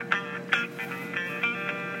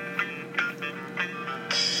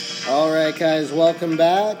All right, guys, welcome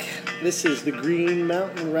back. This is the Green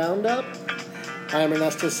Mountain Roundup. I'm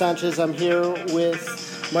Ernesto Sanchez. I'm here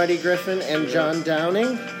with Marty Griffin and John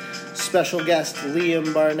Downing. Special guest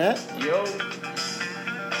Liam Barnett. Yo.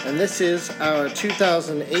 And this is our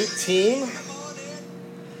 2018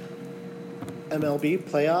 MLB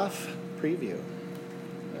playoff preview.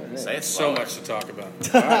 Say it So slower. much to talk about.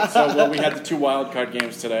 All right, we had the two wild card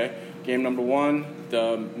games today. Game number one,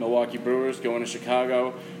 the Milwaukee Brewers going to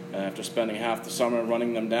Chicago. After spending half the summer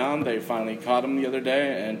running them down, they finally caught them the other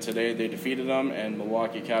day, and today they defeated them, and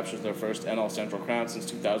Milwaukee captures their first NL Central crown since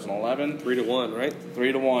 2011. 3-1, right?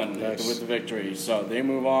 3-1 Nice. with the victory. So they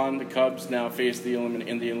move on. The Cubs now face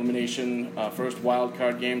in the elimination first wild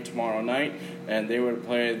card game tomorrow night, and they would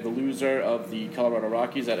play the loser of the Colorado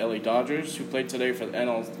Rockies at LA Dodgers, who played today for the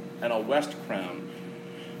NL West crown.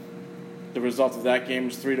 The result of that game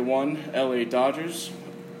is 3-1 LA Dodgers.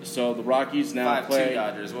 So the Rockies now 5-2 play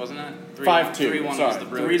Dodgers, wasn't it? 5-2. 3-1 Sorry, was the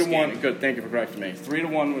Brewers 3-1. game. Good, thank you for correcting me.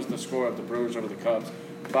 3-1 was the score of the Brewers over the Cubs.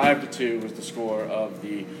 5-2 was the score of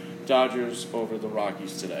the Dodgers over the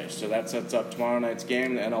Rockies today. So that sets up tomorrow night's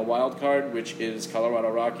game, the NL Wild Card, which is Colorado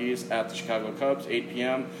Rockies at the Chicago Cubs, 8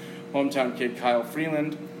 p.m. Hometown kid Kyle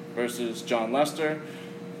Freeland versus John Lester.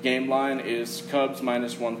 Game line is Cubs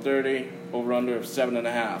minus 130, over under of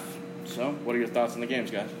 7.5. So, what are your thoughts on the games,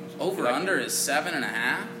 guys? Over under is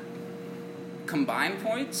 7.5. Combined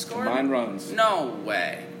points scored? Combined runs. No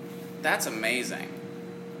way. That's amazing.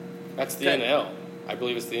 That's the Okay. NL. I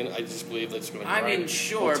believe it's the NL. I just believe that's going to I mean,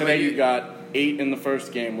 sure, Well, today but you got 8 in the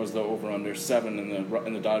first game was the over-under, 7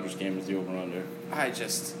 in the Dodgers game was the over-under.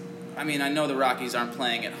 I know the Rockies aren't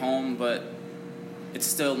playing at home, but it's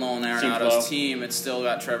still Nolan Seems Arenado's low. team. It's still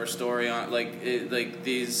got Trevor Story on.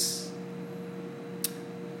 These.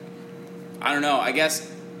 I don't know. I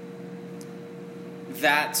guess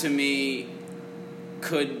that to me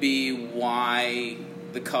could be why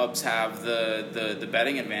the Cubs have the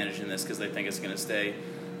betting advantage in this, because they think it's going to stay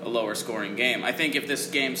a lower scoring game. I think if this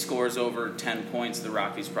game scores over 10 points, the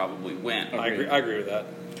Rockies probably win. I agree with that.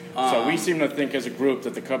 So we seem to think as a group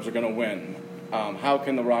that the Cubs are going to win. How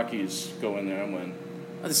can the Rockies go in there and win?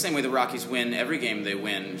 The same way the Rockies win every game they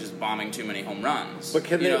win, just bombing too many home runs. But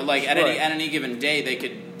can they- at right. any given day they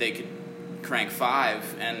could crank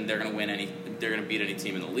 5 and they're going to beat any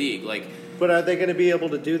team in the league. But are they going to be able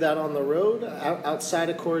to do that on the road, outside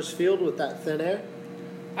of Coors Field with that thin air?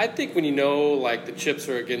 I think when you know, the chips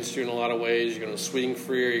are against you in a lot of ways, you're going to swing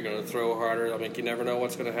freer, you're going to throw harder. I mean, you never know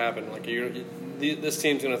what's going to happen. This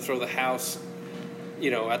team's going to throw the house,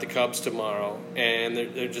 at the Cubs tomorrow, and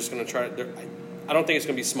they're just going to try. I don't think it's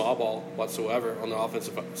going to be small ball whatsoever on the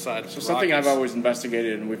offensive side. So something I've always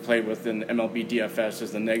investigated and we played with in MLB DFS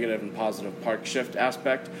is the negative and positive park shift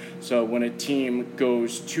aspect. So when a team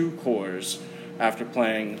goes to Coors after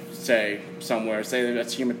playing, say a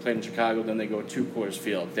team had played in Chicago, then they go to Coors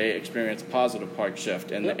Field, they experience positive park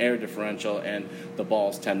shift and the air differential, and the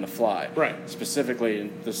balls tend to fly. Right. Specifically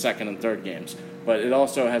in the second and third games. But it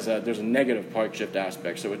also there's a negative park shift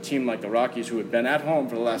aspect. So a team like the Rockies, who had been at home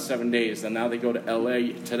for the last 7 days, and now they go to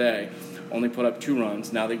LA today, only put up 2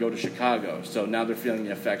 runs. Now they go to Chicago. So now they're feeling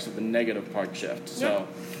the effects of the negative park shift. So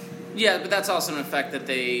yeah, but that's also an effect that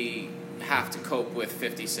they have to cope with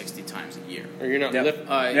 50, 60 times a year. Or you're not Yep.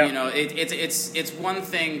 It's one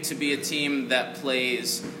thing to be a team that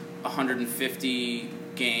plays 150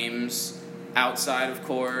 games outside of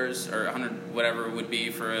Coors, or 100 whatever it would be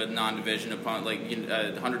for a non-division opponent,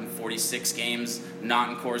 146 games not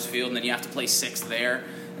in Coors Field, and then you have to play 6 there,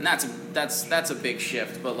 and that's a big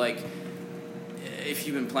shift. But if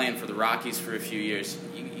you've been playing for the Rockies for a few years,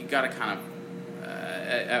 you got to kind of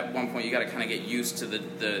at one point you got to kind of get used to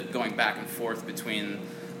the going back and forth between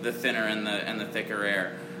the thinner and the thicker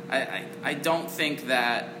air. I don't think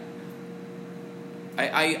that.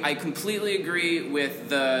 I completely agree with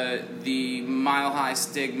the mile high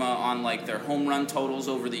stigma on their home run totals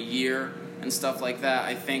over the year and stuff like that.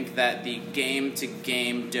 I think that the game to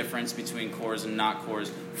game difference between Coors and not Coors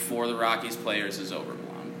for the Rockies players is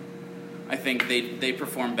overblown. I think they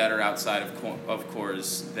perform better outside of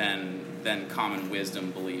Coors than common wisdom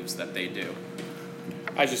believes that they do.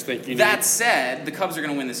 I just think you. That said, the Cubs are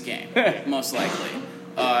going to win this game, most likely.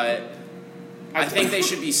 I think they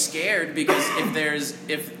should be scared, because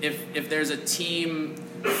if there's a team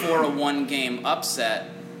for a 1-game upset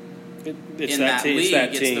It's in that that team, league,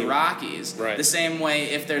 it's it's the Rockies. Right. The same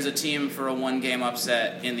way, if there's a team for a 1-game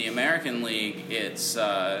upset in the American League, it's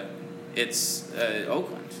Oakland,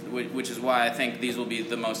 which is why I think these will be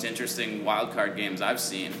the most interesting wild card games I've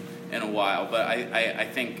seen in a while. But I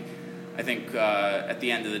think I think at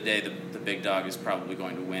the end of the day, the big dog is probably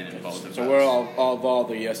going to win in both of those. So we're all of all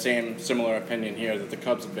the similar opinion here that the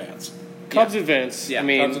Cubs advance. Cubs advance. Yeah. I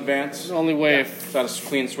mean, Cubs advance. the only way Is that a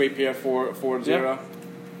clean sweep here, 4-0? Yeah.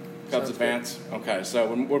 Cubs advance. Okay,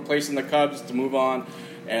 so we're placing the Cubs to move on,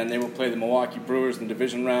 and they will play the Milwaukee Brewers in the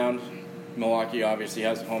division round. Milwaukee obviously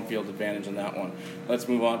has a home field advantage in that one. Let's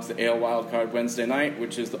move on to the AL wildcard Wednesday night,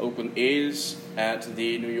 which is the Oakland A's at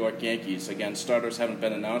the New York Yankees. Again, starters haven't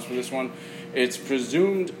been announced for this one. It's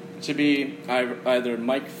presumed to be either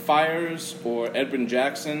Mike Fiers or Edwin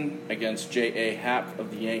Jackson against J.A. Happ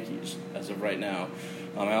of the Yankees as of right now.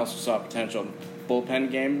 I also saw a potential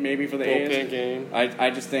bullpen game maybe for the A's. bullpen game. I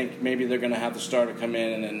just think maybe they're going to have the starter come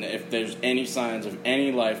in, and if there's any signs of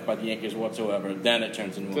any life by the Yankees whatsoever, then it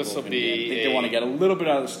turns into a This will bullpen be game. I think they want to get a little bit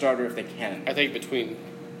out of the starter if they can. I think between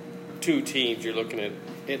two teams, you're looking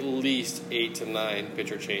at least 8 to 9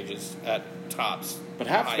 pitcher changes at tops. But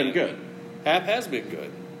Happ's been good. Happ has been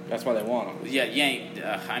good. That's why they want him.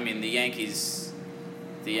 Yeah, I mean the Yankees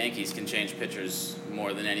can change pitchers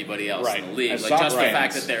more than anybody else Right. in the league. As Like Sox just the fans.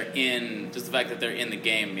 fact that they're in the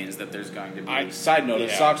game means that there's going to be. Side note,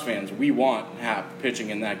 as Yeah. Sox fans, we want Happ pitching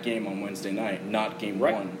in that game on Wednesday night, not game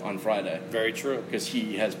Right. 1 on Friday. Very true. Because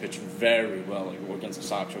he has pitched very well against the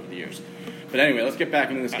Sox over the years. But anyway, let's get back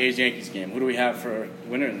into this A's-Yankees game. Who do we have for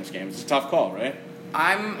winner in this game? It's a tough call, right?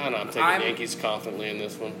 I don't know. I'm taking Yankees confidently in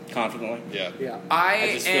this one. Confidently? Yeah. Yeah.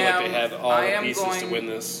 I just feel like they have all the pieces to win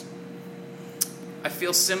this. I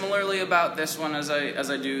feel similarly about this one as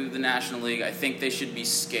I do the National League. I think they should be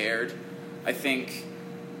scared. I think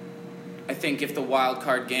if the wild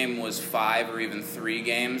card game was 5 or even 3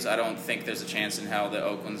 games, I don't think there's a chance in hell that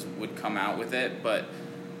Oakland's would come out with it. But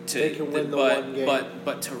They can win the one game.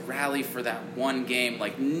 But to rally for that one game,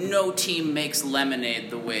 like no team makes lemonade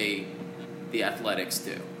the way the Athletics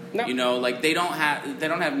do. No. You know, like they don't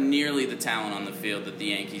have nearly the talent on the field that the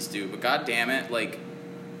Yankees do. But God damn it, like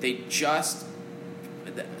they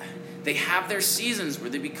have their seasons where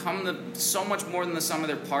they become so much more than the sum of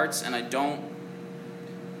their parts, and I don't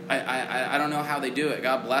know how they do it.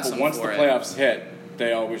 God bless But them once the for it. playoffs hit,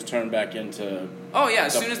 they always turn back into... Oh yeah,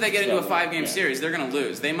 as soon as they get into a 5-game Yeah. series, they're going to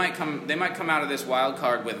lose. They might come out of this wild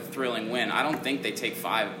card with a thrilling win. I don't think they take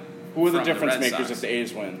 5. Who are the from difference Red makers Sox. if the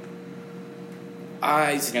A's win?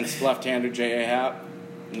 I Against left-hander J.A. Happ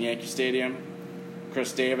in Yankee Stadium,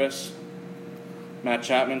 Chris Davis, Matt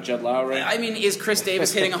Chapman, Jed Lowry. I mean, is Chris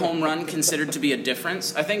Davis hitting a home run considered to be a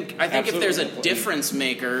difference? I think if there's a Absolutely. difference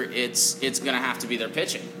maker, it's going to have to be their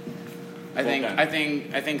pitching. I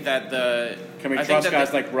think that the Can we I think trust that guys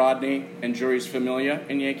the- like Rodney and Juris Familia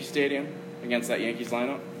in Yankee Stadium against that Yankees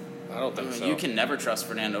lineup? I don't think so. You can never trust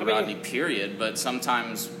Fernando Rodney, period. But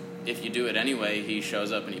sometimes, if you do it anyway, he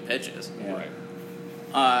shows up and he pitches. Yeah. Right.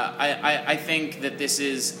 I think that this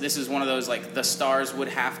is one of those, like, the stars would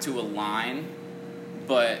have to align,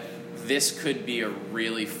 but this could be a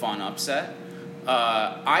really fun upset.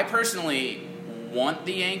 I personally want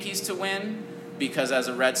the Yankees to win because, as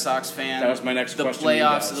a Red Sox fan, That was my next the question to you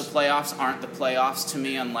playoffs guys. the playoffs aren't the playoffs to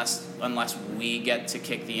me unless we get to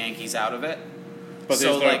kick the Yankees out of it. But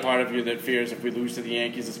So, is there like, a part of you that fears if we lose to the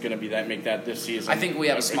Yankees, it's going to be make that this season? I think we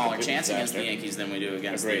have a smaller complete chance against the disaster? Yankees than we do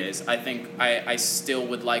against Agreed. the A's. I think I still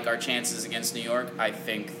would like our chances against New York. I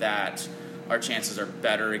think that our chances are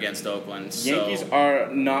better against Oakland. So Yankees are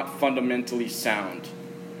not fundamentally sound.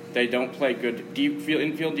 They don't play good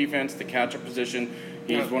infield defense, the catcher position.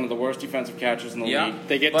 He's one of the worst defensive catchers in the Yeah. league.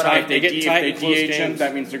 They get But tight. If They get tight in if close they DH him, games.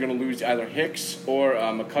 that means they're going to lose either Hicks or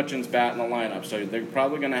McCutcheon's bat in the lineup. So they're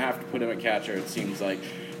probably going to have to put him at catcher, it seems like.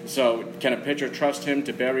 So can a pitcher trust him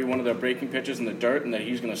to bury one of their breaking pitches in the dirt and that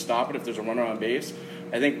he's going to stop it if there's a runner on base?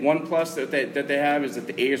 I think one plus that they have is that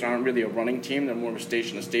the A's aren't really a running team. They're more of a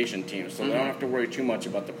station-to-station team. So they don't have to worry too much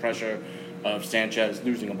about the pressure of Sanchez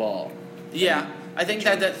losing a ball. yeah, I think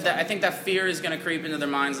that fear is going to creep into their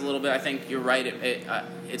minds a little bit. I think you're right.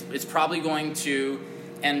 It's probably going to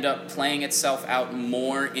end up playing itself out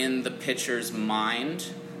more in the pitcher's mind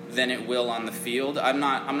than it will on the field. I'm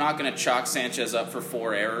not going to chalk Sanchez up for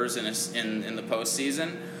 4 errors in the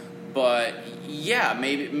postseason, but yeah,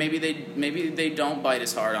 maybe they don't bite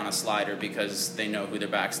as hard on a slider because they know who their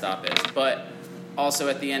backstop is. But also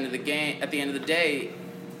at the end of the day,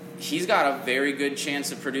 he's got a very good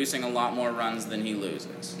chance of producing a lot more runs than he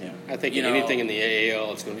loses. Yeah. I think anything in the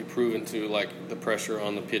AAL, it's going to be proven to the pressure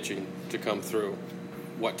on the pitching to come through.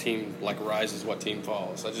 What team rises, what team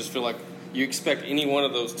falls. I just feel like you expect any one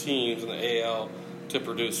of those teams in the AL to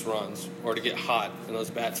produce runs or to get hot and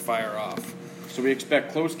those bats fire off. So we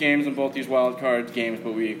expect close games in both these wild card games,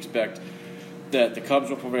 but we expect that the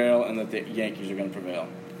Cubs will prevail and that the Yankees are going to prevail.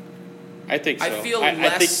 I think so. I feel I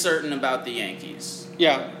less think, certain about the Yankees.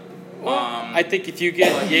 Yeah. Well, I think if you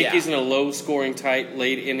get but, Yankees yeah. in a low-scoring, tight,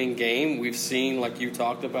 late-inning game, we've seen, like you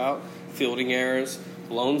talked about, fielding errors,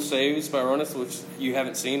 blown saves by Ronis, which you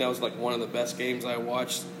haven't seen. That was like one of the best games I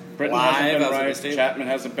watched Britton live. hasn't been as a right. stadium. Chapman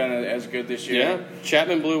hasn't been as good this year. Yeah,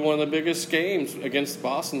 Chapman blew one of the biggest games against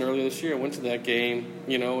Boston earlier this year. I went to that game,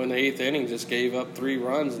 in the eighth inning, just gave up 3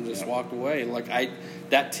 runs and just walked away.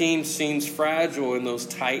 That team seems fragile in those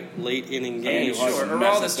tight, late inning games. Sure,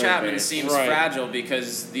 Aroldis Chapman base. seems fragile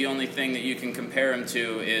because the only thing that you can compare him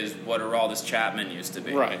to is what Aroldis Chapman used to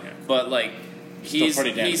be. Right. But he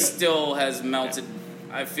good. still has melted.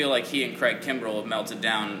 I feel like he and Craig Kimbrell have melted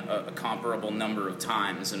down a comparable number of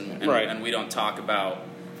times, and we don't talk about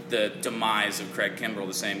the demise of Craig Kimbrell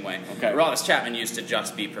the same way. Okay. Aroldis Chapman used to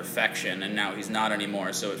just be perfection, and now he's not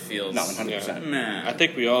anymore, so it feels... No, 100%. Meh. I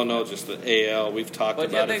think we all know just the AL. We've talked But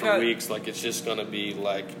about yeah, it for weeks. It's just going to be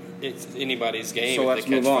it's anybody's game So if let's they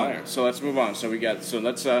catch move on. fire. So let's move on.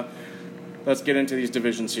 Let's get into these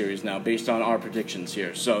division series now, based on our predictions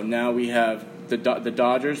here. So now we have the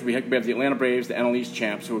Dodgers. We have the Atlanta Braves, the NL East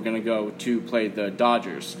champs, who are going to go to play the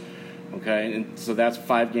Dodgers. Okay, and so that's a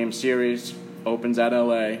 5-game series. Opens at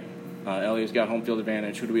LA. LA's got home field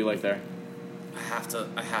advantage. Who do we like there? I have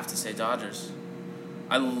to say Dodgers.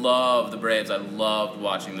 I love the Braves. I loved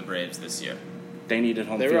watching the Braves this year. They needed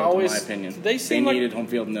home They were field, always- in my opinion. they needed home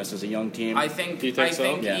field in this as a young team. I think. Do you think so?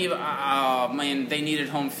 think Yeah. even, they needed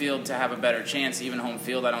home field to have a better chance. Even home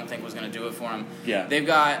field, I don't think was going to do it for them. Yeah. They've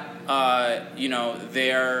got,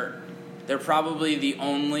 they're probably the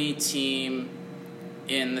only team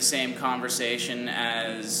in the same conversation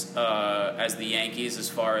as the Yankees as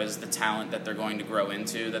far as the talent that they're going to grow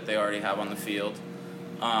into that they already have on the field.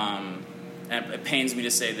 And it pains me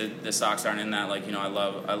to say that the Sox aren't in that. I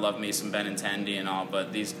love me some Benintendi and all,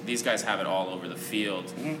 but these guys have it all over the field.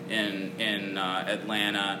 Mm-hmm. In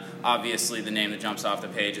Atlanta, obviously the name that jumps off the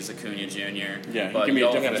page is Acuna Jr. Yeah, he but can be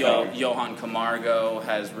a different player. Johan Camargo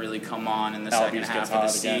has really come on in the Albies second gets half of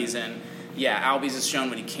hot the again. season. Yeah, Albies has shown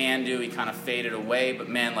what he can do. He kind of faded away, but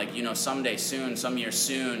man, someday soon, some year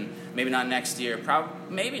soon, maybe not next year,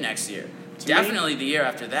 maybe next year. Definitely the year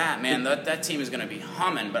after that, man. That team is going to be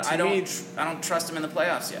humming, but I don't trust them in the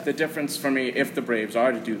playoffs yet. The difference for me, if the Braves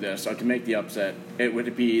are to do this or to make the upset, it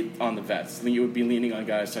would be on the vets. You would be leaning on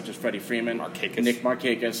guys such as Freddie Freeman, Nick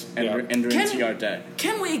Markakis, and Ciarte.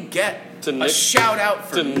 Can we get To a shout out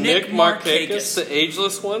for Nick Markakis? the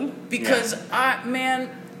ageless one? Because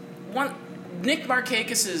Nick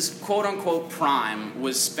Markakis' quote-unquote prime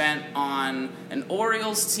was spent on an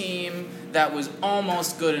Orioles team that was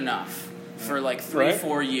almost good enough for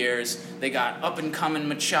 3-4 years. They got up-and-coming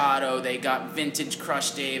Machado. They got vintage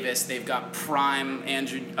Crush Davis. They've got prime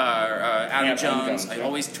Adam Jones. I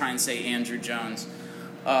always try and say Andrew Jones.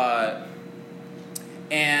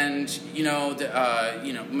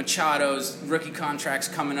 Machado's rookie contract's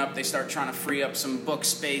coming up. They start trying to free up some book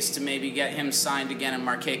space to maybe get him signed again, and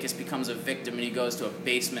Markakis becomes a victim, and he goes to a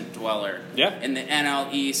basement dweller in the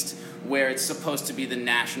NL East, where it's supposed to be the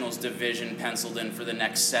Nationals division penciled in for the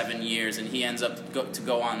next 7 years, and he ends up to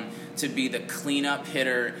go on to be the cleanup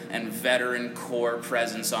hitter and veteran core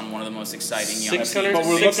presence on one of the most exciting young teams. But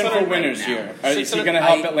we're looking for winners right here. Is he going to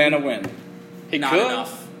help Atlanta win? Not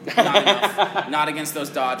enough. Not enough. Not against those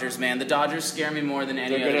Dodgers, man. The Dodgers scare me more than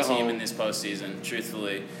any other team in this postseason,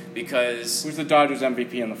 truthfully, because... Who's the Dodgers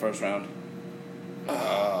MVP in the first round?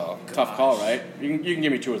 Oh, tough call, right? You can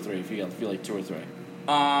give me 2 or 3 if you feel like 2 or 3.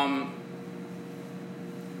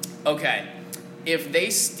 Okay. If they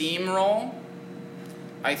steamroll,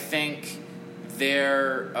 I think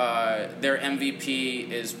their MVP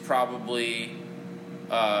is probably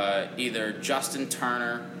either Justin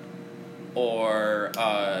Turner or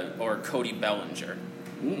Cody Bellinger.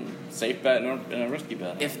 Safe bet and a risky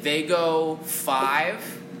bet. If they go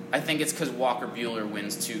 5, I think it's because Walker Buehler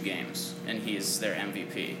wins 2 games and he's their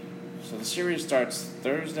MVP. So the series starts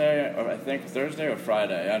Thursday or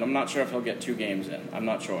Friday. And I'm not sure if he'll get 2 games in. I'm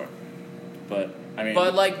not sure, but I mean,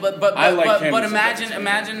 but I like him. But imagine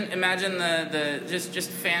the just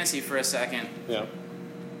fantasy for a second. Yeah.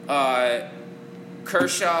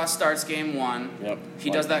 Kershaw starts game 1. Yep.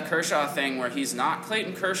 He does that Kershaw thing where he's not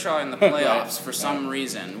Clayton Kershaw in the playoffs for some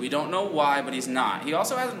reason. We don't know why, but he's not. He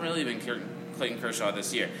also hasn't really been Clayton Kershaw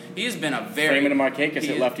this year. He has been a very... Freeman and Markakis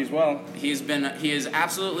hit lefties well. He has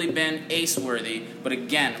absolutely been ace-worthy, but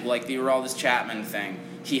again, like the Aroldis Chapman thing,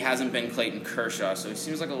 he hasn't been Clayton Kershaw, so it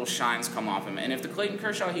seems like a little shine's come off him. And if the Clayton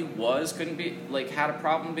Kershaw had a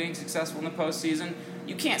problem being successful in the postseason,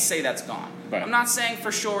 you can't say that's gone. Right. I'm not saying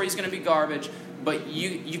for sure he's going to be garbage, but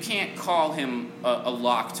you can't call him a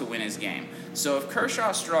lock to win his game. So if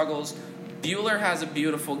Kershaw struggles, Buehler has a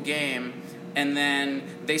beautiful game, and then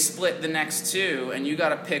they split the next two, and you got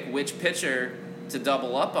to pick which pitcher to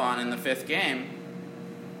double up on in the fifth game,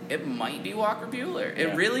 it might be Walker Buehler.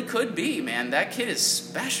 It really could be, man. That kid is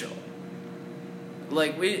special.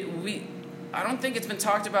 Like, I don't think it's been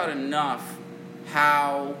talked about enough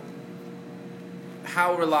how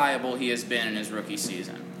reliable he has been in his rookie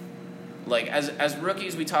season. Like, as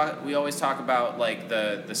rookies, we always talk about, like,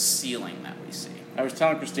 the ceiling that we see. I was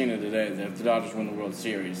telling Christina today that if the Dodgers win the World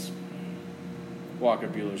Series, Walker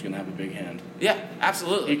Buehler's going to have a big hand. Yeah,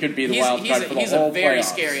 absolutely. He could be the wild card for the whole playoffs. He's a very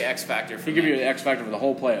scary X factor for me. He could be the X factor for the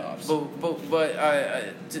whole playoffs. But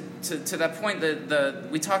to that point,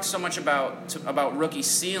 we talk so much about rookie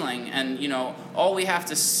ceiling, and all we have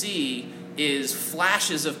to see is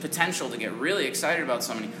flashes of potential to get really excited about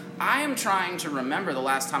somebody. I am trying to remember the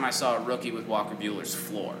last time I saw a rookie with Walker Buehler's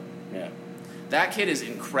floor. Yeah. That kid is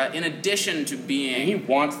incredible. In addition to being, and he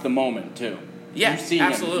wants the moment too. Yeah, you see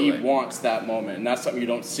absolutely. Him, he wants that moment, and that's something you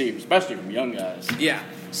don't see, especially from young guys. Yeah.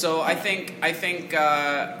 So I think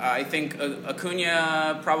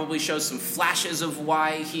Acuna probably shows some flashes of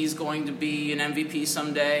why he's going to be an MVP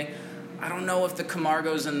someday. I don't know if the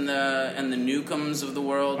Camargos and the Newcombs of the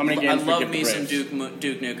world. How many games I love me some Duke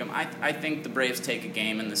Nukem. I think the Braves take a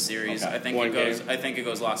game in the series. Okay. I think it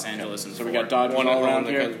goes Los Angeles in So 4. we got Dodgers all around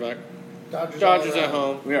here. Comes back. Dodgers at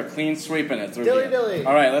home. We are clean sweeping it through Dilly here. dilly.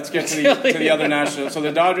 All right, let's get to the other national. So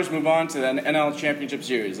the Dodgers move on to the NL Championship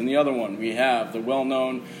Series. And the other one, we have the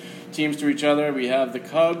well-known teams to each other. We have the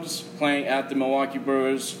Cubs playing at the Milwaukee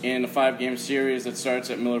Brewers in a 5-game series that starts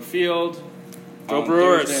at Miller Field. Go on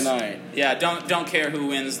Brewers. Thursday night. Yeah, don't care who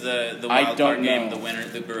wins the I wild don't card game. know.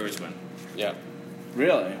 The Brewers win. Yeah.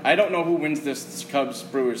 Really? I don't know who wins this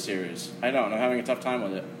Cubs-Brewers series. I don't. I'm having a tough time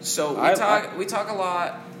with it. So we talk a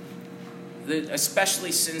lot,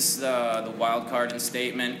 especially since the wild card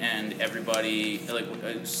instatement, and everybody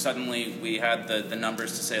suddenly we had the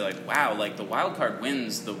numbers to say like, wow, like the wild card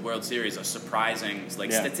wins the World Series a surprising,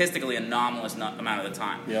 statistically anomalous amount of the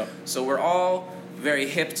time. Yep. So we're all very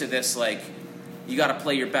hip to this, like, you got to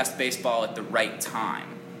play your best baseball at the right time.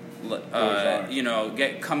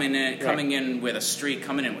 Coming in with a streak,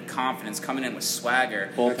 coming in with confidence, coming in with swagger,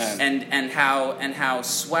 Bullpen. and how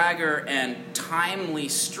swagger and timely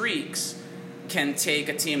streaks can take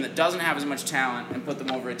a team that doesn't have as much talent and put them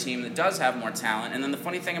over a team that does have more talent. And then the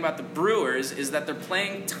funny thing about the Brewers is that they're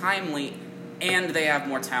playing timely and they have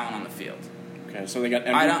more talent on the field. Okay, so they got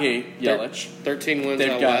MVP, Yelich. 13 wins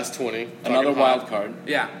They've out of got last 20. Another wild card.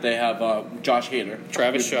 Yeah. They have Josh Hader.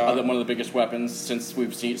 Travis Shaw. One of the biggest weapons since we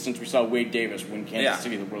saw Wade Davis win Kansas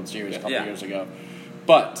City the World Series a couple years ago.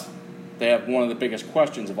 But they have one of the biggest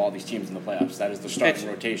questions of all these teams in the playoffs. That is the starting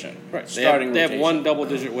rotation. Right. They have one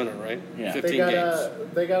double-digit winner, right? Yeah. 15 games.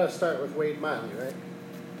 They got to start with Wade Miley, right?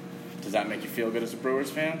 Does that make you feel good as a Brewers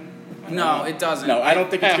fan? No, it doesn't. No, I don't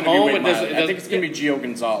think it's going to be Wade Miley. I think it's going to be be Gio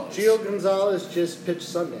Gonzalez. Gio Gonzalez just pitched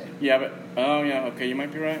Sunday. Yeah, but okay, you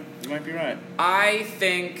might be right. I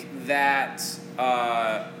think that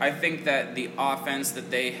the offense that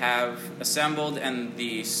they have assembled and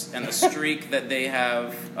the streak that they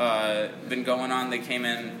have been going on, they came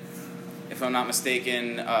in, if I'm not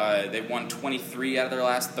mistaken, they've won 23 out of their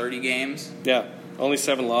last 30 games. Yeah. Only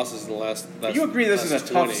 7 losses in the last. You agree this is a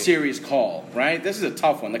tough series call, right? This is a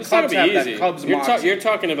tough one. The Cubs have that Cubs moxie. You're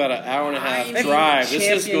talking about an hour and a half drive. This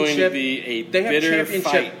is going to be a bitter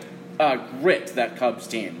fight. Grit, that Cubs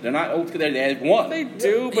team. They're not old. They had won. They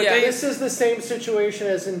do, but This is the same situation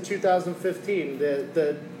as in 2015.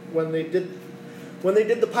 When they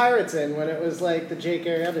did the Pirates when it was like the Jake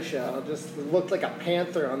Arrieta show. It just looked like a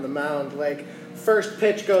panther on the mound. Like, first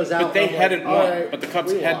pitch goes out. But they hadn't won. Right, but the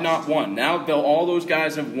Cubs had not won. Now all those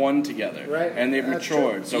guys have won together. Right. And they've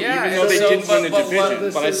matured. So Yeah, even though they didn't win the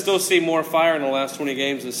division. But I still see more fire in the last 20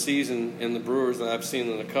 games this season in the Brewers than I've seen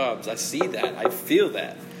in the Cubs. I see that. I feel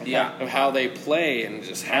that. Yeah. Of how they play and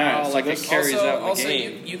just how it carries out the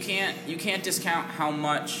game. You can't discount how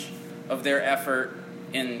much of their effort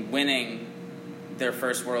in winning their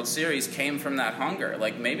first World Series came from that hunger.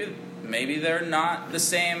 Like, maybe they're not the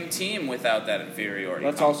same team without that inferiority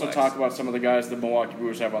Let's complex. also talk about some of the guys the Milwaukee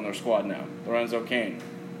Brewers have on their squad now. Lorenzo Cain,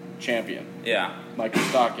 champion. Yeah. Mike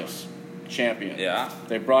Kostakis, champion. Yeah.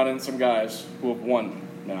 They brought in some guys who have won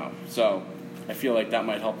now. So I feel like that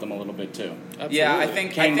might help them a little bit too. Absolutely. Yeah, I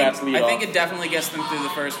think it definitely gets them through the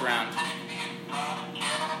first round.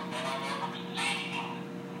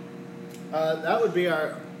 That would be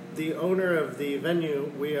the owner of the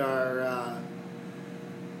venue. We are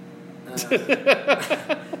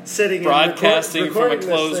sitting broadcasting and from a recording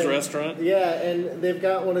closed this restaurant. Yeah, and they've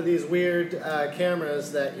got one of these weird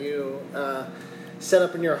cameras that you set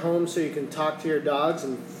up in your home so you can talk to your dogs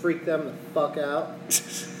and freak them the fuck out.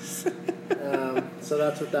 So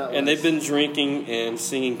that's what that was. And they've been drinking and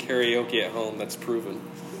singing karaoke at home. That's proven.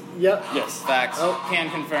 Yep. Yes. Facts. Oh. Can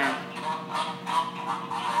confirm.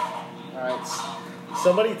 All right.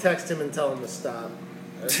 Somebody text him and tell him to stop.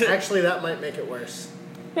 Actually, that might make it worse.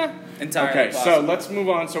 Entirely Okay, so possible. let's move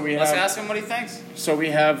on. So we Let's have ask him what he thinks. So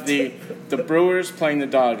we have the Brewers playing the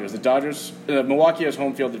Dodgers. The Dodgers, Milwaukee has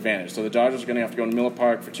home field advantage, so the Dodgers are going to have to go to Miller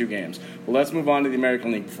Park for 2 games. Well, let's move on to the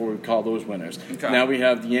American League before we call those winners. Okay. Now we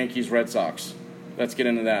have the Yankees, Red Sox. Let's get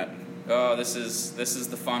into that. Oh, this is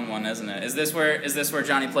the fun one, isn't it? Is this where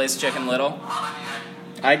Johnny plays Chicken Little?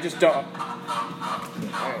 I just don't.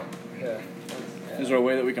 Yeah. Is there a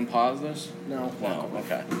way that we can pause this? No. No.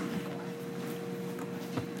 Okay.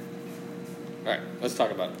 All right, let's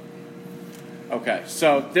talk about it. Okay,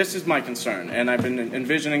 so this is my concern, and I've been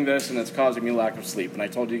envisioning this, and it's causing me lack of sleep. And I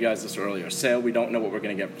told you guys this earlier. Sale, we don't know what we're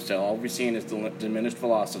going to get from Sale. All we've seen is diminished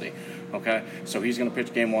velocity. Okay, so he's going to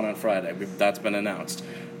pitch Game 1 on Friday. That's been announced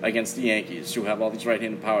against the Yankees, who have all these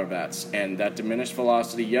right-handed power bats. And that diminished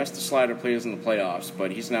velocity, yes, the slider plays in the playoffs,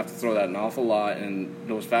 but he's going to have to throw that an awful lot, and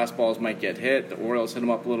those fastballs might get hit. The Orioles hit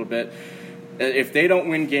him up a little bit. If they don't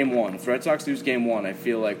win Game 1, if the Red Sox lose Game 1, I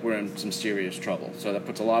feel like we're in some serious trouble. So that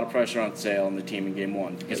puts a lot of pressure on Sale and the team in Game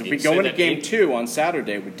 1. Because if we go into Game 2 on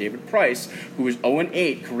Saturday with David Price, who is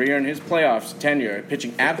 0-8 career in his playoffs tenure,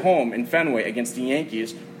 pitching at home in Fenway against the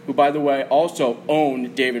Yankees, who, by the way, also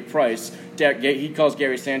owned David Price. He calls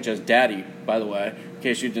Gary Sanchez daddy, by the way, in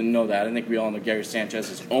case you didn't know that. I think we all know Gary Sanchez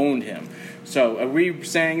has owned him. So are we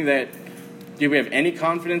saying that, do we have any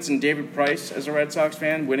confidence in David Price as a Red Sox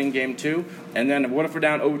fan winning Game 2? And then what if we're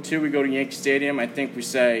down 0-2, we go to Yankee Stadium? I think we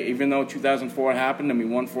say, even though 2004 happened and we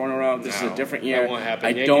won 4 in a row, this is a different year. That won't happen. I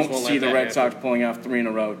Yankees don't won't see let the that Red happen. Sox pulling off 3 in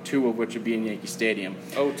a row, 2 of which would be in Yankee Stadium.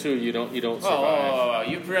 0-2, you don't survive. Oh,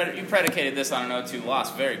 you predicated this on an 0-2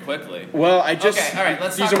 loss very quickly. Well, I just... Okay, all right,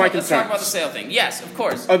 let's these talk are my about, let's concerns. talk about the Sale thing. Yes, of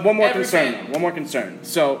course. One more Every concern. fan- One more concern.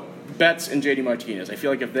 So, Betts and JD Martinez. I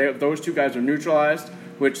feel like if those two guys are neutralized,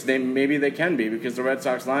 which maybe they can be because the Red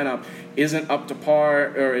Sox lineup isn't up to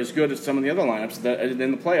par or as good as some of the other lineups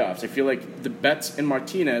in the playoffs. I feel like the Betts and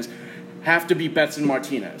Martinez have to be Betts and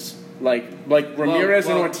Martinez. Like Ramirez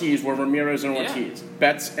and Ortiz were Ramirez and Ortiz.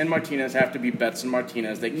 Betts and Martinez have to be Betts and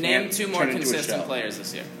Martinez. They can't Name 2 more turn into a consistent shell. players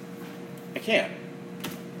this year. I can't.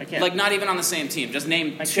 Like, not even on the same team. Just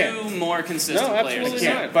name 2 more consistent No, players absolutely this I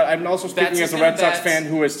year. can't. But I'm also speaking Betts as a is Red gonna Sox bet. fan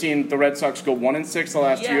who has seen the Red Sox go 1-6 the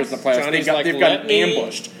last 2 years in the playoffs. Johnny's They've like, gotten let me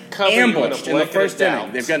ambushed. cover you in a Ambushed in the blanket first of inning.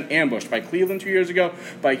 doubt. They've gotten ambushed by Cleveland 2 years ago,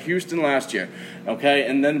 by Houston last year. Okay,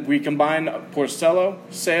 and then we combine Porcello,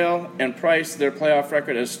 Sale, and Price. Their playoff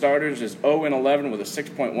record as starters is 0-11 with a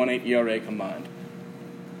 6.18 ERA combined.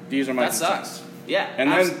 These are my That concerns. sucks. Yeah.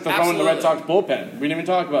 And then throwing the Red Sox bullpen. We didn't even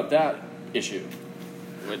talk about that issue.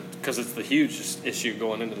 Because it's the hugest issue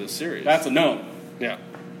going into this series. That's a no. Yeah.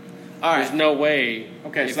 All There's right. no way.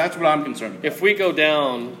 Okay, so that's what I'm concerned about. If we go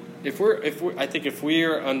down, I think if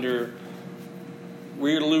we're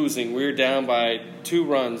losing, we're down by 2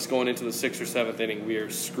 runs going into the 6th or 7th inning, we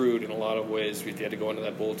are screwed in a lot of ways. We had to go into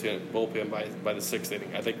that bullpen by the 6th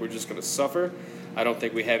inning. I think we're just going to suffer. I don't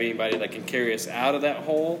think we have anybody that can carry us out of that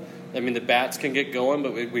hole. I mean, the bats can get going,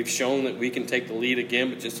 but we've shown that we can take the lead again,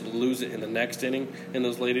 but just to lose it in the next inning, in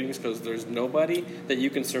those late innings, because there's nobody that you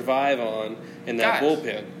can survive on in that Guys.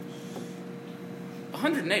 bullpen.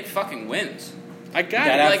 108 fucking wins. I got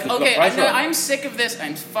That it. adds Like, to the okay, pressure. I'm sick of this.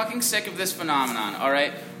 I'm fucking sick of this phenomenon, all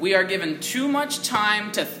right? We are given too much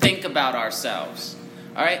time to think about ourselves,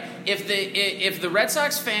 all right? If the Red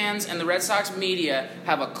Sox fans and the Red Sox media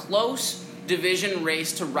have a close division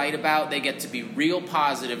race to write about, they get to be real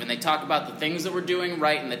positive, and they talk about the things that we're doing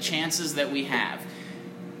right and the chances that we have.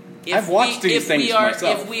 I've watched these things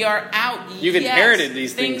myself. If we are out, You've inherited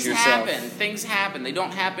these things yourself. Things happen. They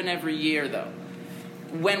don't happen every year, though.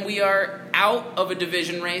 When we are out of a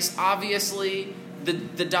division race, obviously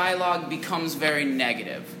the dialogue becomes very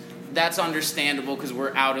negative. That's understandable because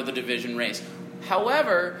we're out of the division race.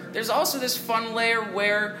 However, there's also this fun layer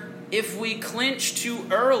where if we clinch too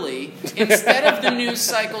early, instead of the news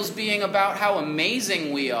cycles being about how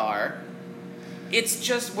amazing we are, it's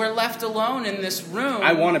just we're left alone in this room.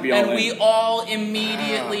 I wanna be all and in. we all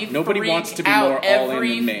immediately Nobody freak wants to be out. more all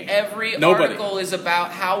in than me. Every Nobody. article is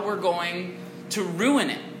about how we're going to ruin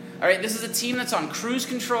it. All right, this is a team that's on cruise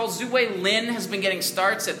control. Zue Lin has been getting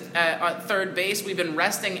starts at third base. We've been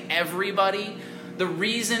resting everybody. The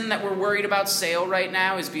reason that we're worried about Sale right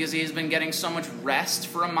now is because he has been getting so much rest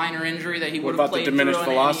for a minor injury that he would have played What about the diminished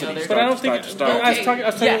through velocity? on any other. But I don't think. Start. I was talking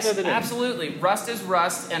Yes, the other day. absolutely. Rust is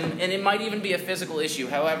rust, and it might even be a physical issue.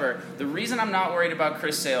 However, the reason I'm not worried about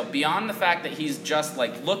Chris Sale, beyond the fact that he's just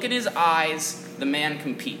like, look at his eyes, the man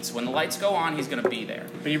competes. When the lights go on, he's going to be there.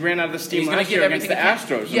 But he ran out of the steam He's going last to give year against everything the he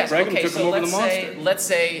can. Astros. Yes, and Bregman okay, took so him over the monster. let's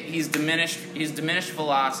say he's diminished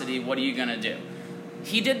velocity. What are you going to do?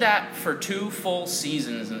 He did that for 2 full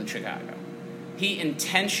seasons in Chicago. He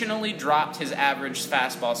intentionally dropped his average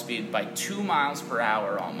fastball speed by 2 miles per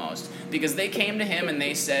hour almost because they came to him and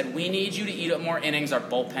they said, "We need you to eat up more innings. Our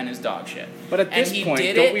bullpen is dog shit." But at this and he point,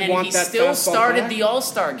 did don't it, we and want he that still fastball started back? the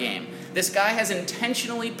All-Star game. This guy has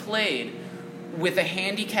intentionally played with a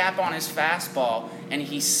handicap on his fastball, and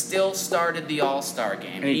he still started the All-Star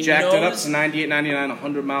game. And he jacked it up knows- to 98, 99,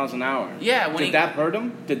 100 miles an hour. Yeah, when Did that hurt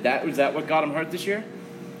him? Was that what got him hurt this year?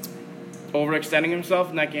 Overextending himself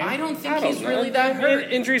in that game? I don't think I don't he's know. really that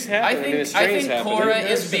hurt. Injuries happen. I and think strains happen. Cora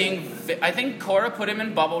is being. I think Cora put him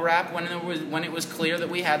in bubble wrap when it was clear that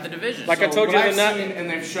we had the division. Like I told you, what I've they're not. seen, and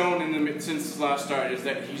they've shown since his last start, is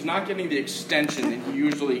that he's not getting the extension that he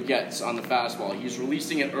usually gets on the fastball. He's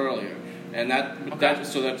releasing it earlier, and that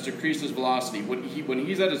decreases velocity. When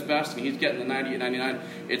he's at his best and he's getting the 98, 99,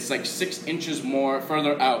 it's like 6 inches more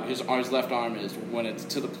further out his left arm is when it's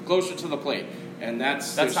closer to the plate, and that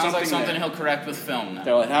sounds like something he'll correct with film now.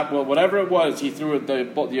 Well, whatever it was, he threw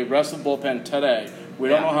the aggressive bullpen today. We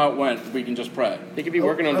don't know how it went. We can just pray. They could be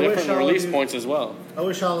working on I wish different all of release you- points as well. I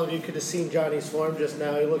wish all of you could have seen Johnny's form just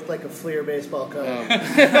now. He looked like a Fleer baseball coach.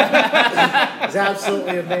 It's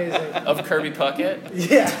absolutely amazing. Of Kirby Puckett.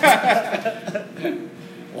 Yeah.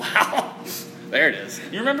 Wow. There it is.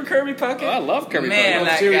 You remember Kirby Puckett? Oh, I love Kirby Man, Puckett.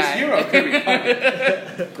 that Series guy. hero, Kirby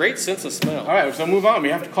Puckett. Great sense of smell. All right, so move on. We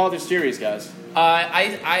have to call this series, guys.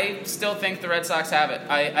 I still think the Red Sox have it.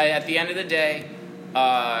 At the end of the day,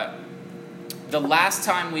 the last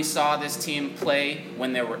time we saw this team play,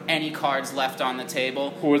 when there were any cards left on the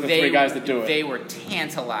table, Who were the 3 guys that do it? They were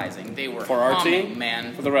tantalizing. They were For our humming, team?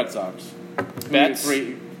 man. For the Red Sox. Betts.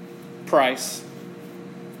 3. Price.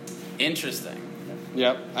 Interesting.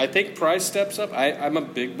 Yep. I think Price steps up. I'm a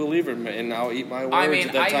big believer, and I'll eat my words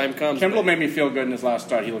if that time comes. Kimball made me feel good in his last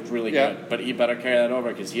start. He looked really Yeah. good. But he better carry that over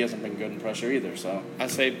because he hasn't been good in pressure either. So I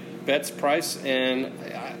say Betts, Price, and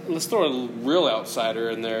let's throw a real outsider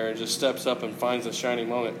in there and just steps up and finds a shining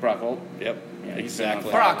moment. Brock Holt. Yep. Yeah, he's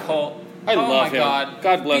Exactly. Brock Holt. I love my him. God.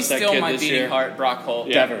 God bless He's that still kid my this beating year. heart, Brock Holt.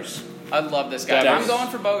 Yeah. Devers. I love this guy. Devers. I'm going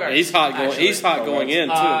for Bogart. He's hot going. actually. He's hot going in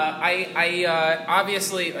too. I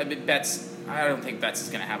obviously Betts. I don't think Betts is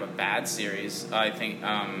going to have a bad series. I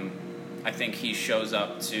think he shows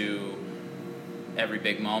up to every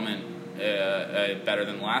big moment better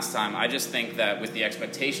than last time. I just think that with the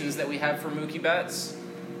expectations that we have for Mookie Betts,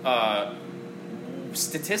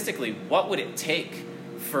 statistically, what would it take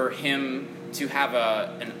for him to have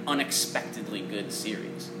an unexpectedly good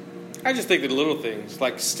series? I just think the little things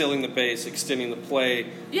like stealing the base, extending the play,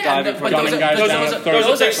 Yeah, diving but for gunning guys down at third.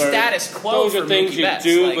 those are Third. status quo. Those are for things Mookie you Betts.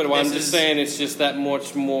 do, Like, but I'm this just is- saying it's just that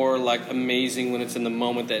much more like amazing when it's in the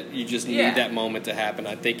moment that you just Yeah. need that moment to happen.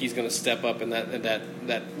 I think he's going to step up in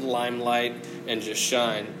that limelight and just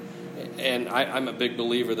shine. And I'm a big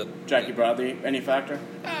believer that Jackie Bradley, any factor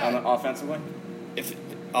offensively? if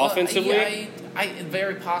offensively, I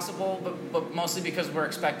very possible, but mostly because we're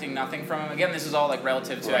expecting nothing from him. Again, this is all like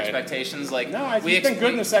relative to Right. expectations. Like No, he's been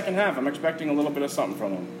good in the second half. I'm expecting a little bit of something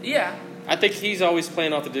from him. Yeah, I think he's always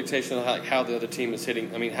playing off the dictation of how the other team is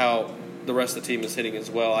hitting. I mean, how the rest of the team is hitting as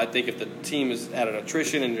well. I think if the team is at an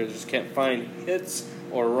attrition and you just can't find hits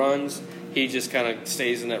or runs, he just kind of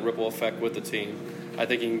stays in that ripple effect with the team. I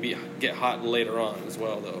think he can get hot later on as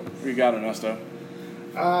well, though. Who you got, Ernesto?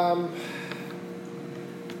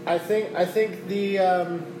 I think the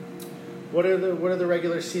what are the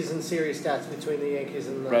regular season series stats between the Yankees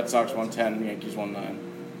and the Red Sox 110, Yankees 19.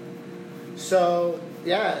 So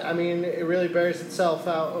yeah, I mean it really bears itself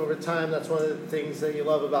out over time. That's one of the things that you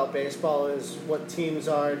love about baseball is what teams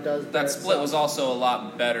are does bear that split itself. was also a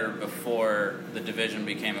lot better before the division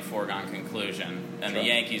became a foregone conclusion, and True. the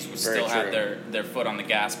Yankees would Very still have true. their foot on the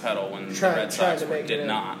gas pedal when Trying the Red Sox to make it did in.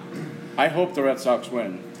 not. I hope the Red Sox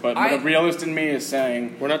win, but I- the realist in me is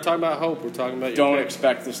saying We're not talking about hope. We're talking about don't your pick.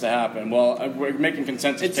 expect this to happen. Well, we're making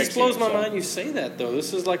consensus It picks just blows here, my so- mind you say that, though.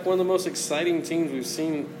 This is like one of the most exciting teams we've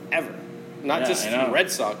seen ever. Not Yeah, just I know. the Red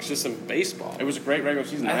Sox, just in baseball. It was a great regular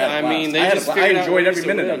season. I I, had a mean, blast. they I had just a blast. I figured out enjoyed ways every to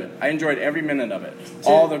minute win. of it. I enjoyed every minute of it.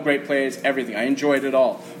 All the great plays, everything. I enjoyed it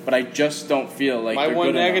all. But I just don't feel like My they're one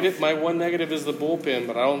good negative, enough. my one negative is the bullpen,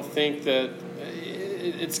 but I don't think that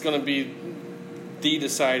it's going to be the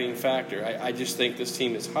deciding factor. I just think this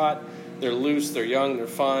team is hot. They're loose. They're young. They're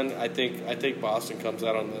fun. I think Boston comes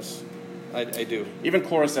out on this. I do. Even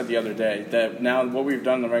Cora said the other day that now what we've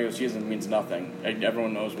done in the regular season means nothing.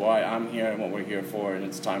 Everyone knows why I'm here and what we're here for, and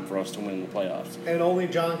it's time for us to win the playoffs. And only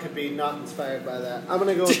John could be not inspired by that. I'm going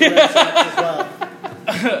to go with the Red Sox as well.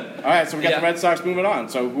 All right, so we got the Red Sox moving on.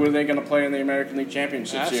 So who are they going to play in the American League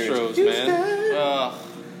Championship Series? Astros, man.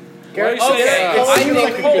 Garrett, Okay, I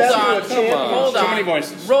think, hold Too on. many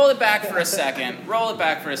voices. Roll it back for a second.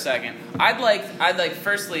 I'd like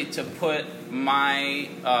firstly to put my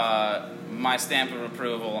my stamp of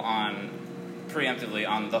approval on preemptively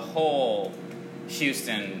on the whole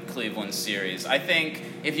Houston-Cleveland series. I think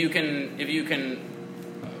if you can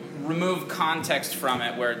remove context from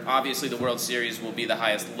it, where obviously the World Series will be the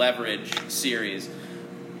highest leverage series,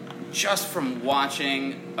 just from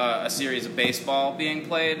watching a series of baseball being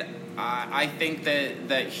played, I think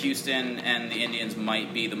that Houston and the Indians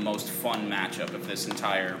might be the most fun matchup of this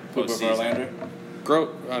entire postseason.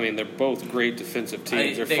 I mean, they're both great defensive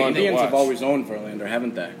teams. They're fun to Indians watch. have always owned Verlander,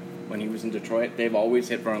 haven't they? When he was in Detroit, they've always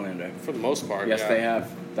hit Verlander. For the most part, Yes, yeah. they have.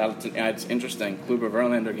 It's interesting. Kluber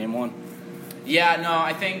Verlander, game 1. Yeah, no,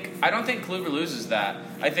 I don't think Kluber loses that.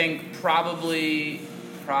 I think probably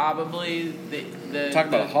the Talk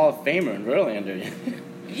about a Hall of Famer in Verlander.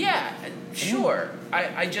 Yeah, sure.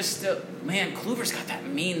 I just still, man, Kluber's got that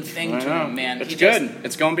mean thing I to know. him, man. It's good.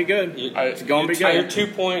 It's going to be good. It's going to be You're good. 2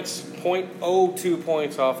 points, 0.02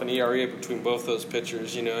 points off an ERA between both those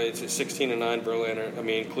pitchers. You know, it's a 16-9 Verlander. I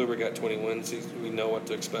mean, Kluber got 20 wins. We know what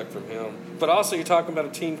to expect from him. But also, you're talking about a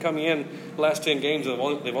team coming in the last 10 games. They've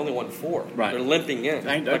only won 4. Right. They're limping in.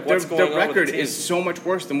 Their record is so much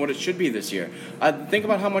worse than what it should be this year. Think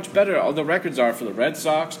about how much better all the records are for the Red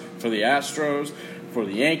Sox, for the Astros, for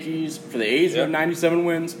the Yankees, for the A's, who have 97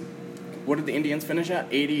 wins. What did the Indians finish at?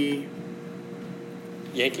 80?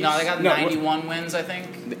 Yankees? No, they got 91 wins, I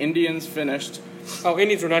think. The Indians finished Oh,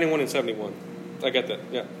 Indians were 91 and 71. I got that,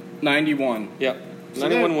 yeah. 91. Yeah. So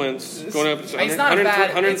 91 wins. Going up to It's not a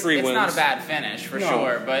bad. 103 it's wins. not a bad finish for No.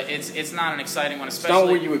 sure, but it's not an exciting one. It's Especially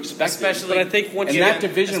not what you expected. Especially, But I think once And you that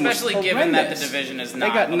division was especially given that the horrendous. division is They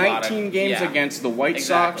not. got a lot 19 of, games yeah. against the White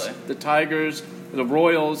Exactly. Sox, the Tigers, the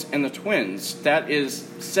Royals, and the Twins. That is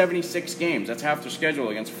 76 games. That's half their schedule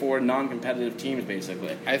against 4 non-competitive teams,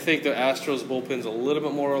 basically. I think the Astros bullpen's a little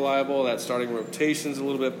bit more reliable. That starting rotation's a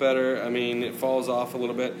little bit better. I mean, it falls off a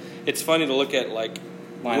little bit. It's funny to look at, like,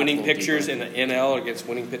 Lineup winning a little pitchers deeper. in the NL against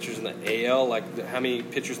winning pitchers in the AL. Like, how many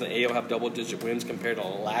pitchers in the AL have double-digit wins compared to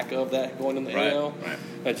a lack of that going in the AL? Right.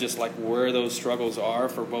 That's just, like, where those struggles are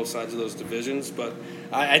for both sides of those divisions. But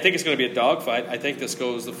I think it's going to be a dogfight. I think this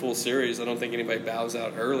goes the full series. I don't think anybody bows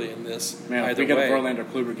out early in this. Man, if either we get way. a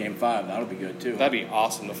Verlander-Kluber Game 5, that'll be good, too. That'd be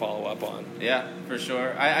awesome to follow up on. Yeah, for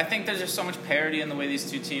sure. I think there's just so much parity in the way these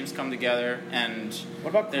two teams come together, and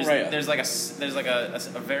What about there's Correa? there's like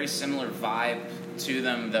a very similar vibe to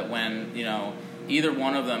them that when either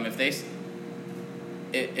one of them, if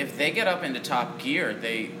they get up into top gear,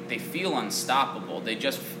 they feel unstoppable. They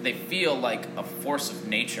feel like a force of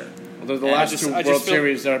nature. Well, they're the And last I two just World feel-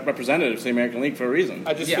 Series representatives of the American League for a reason.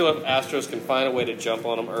 I just Yeah. feel if Astros can find a way to jump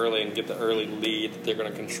on them early and get the early lead, they're going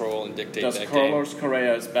to control and dictate Does that Carlos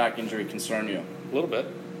Correa's back injury concern you? game. A little bit.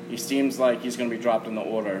 He seems like he's going to be dropped in the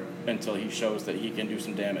order until he shows that he can do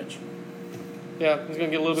some damage. Yeah, he's going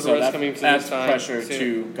to get a little bit So of rest that coming to adds this time. pressure See-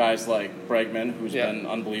 to guys like Bregman, who's Yeah. been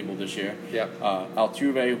unbelievable this year. Yeah.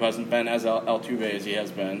 Altuve, who hasn't been as Altuve as he has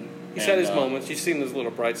been. He's And, had his moments. You've seen those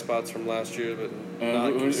little bright spots from last year, but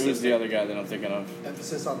not Who's the consistent. other guy that I'm thinking of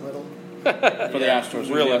Emphasis on little. for the Yeah. Astros?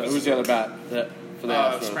 Real Who's the other bat for the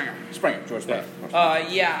Astros? Springer. George Springer.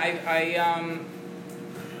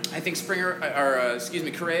 I think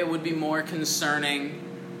Correa would be more concerning.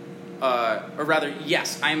 Or rather,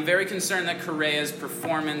 yes, I am very concerned that Correa's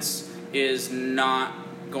performance is not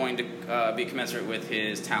going to be commensurate with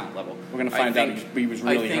his talent level. We're going to find out he was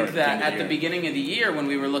really I think hurt that at at the beginning of the year, when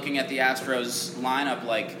we were looking at the Astros lineup,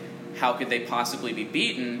 like how could they possibly be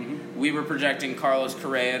beaten? We were projecting Carlos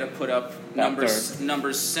Correa to put up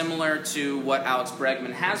numbers similar to what Alex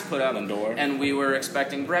Bregman has put up, Lindor. and we were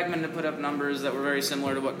expecting Bregman to put up numbers that were very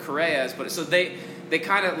similar to what Correa has put. So they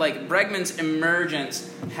kind of like Bregman's emergence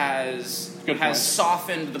has Good point.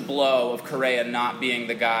 softened the blow of Correa not being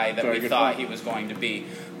the guy that Very we good thought point. he was going to be.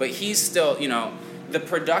 But he's still, the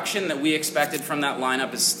production that we expected from that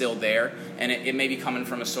lineup is still there, and it may be coming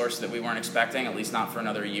from a source that we weren't expecting, at least not for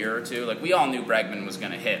another year or two. Like, we all knew Bregman was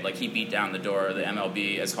going to hit. Like, he beat down the door of the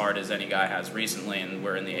MLB as hard as any guy has recently, and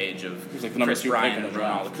we're in the age of He's like the number Chris 2 pick Bryant in and the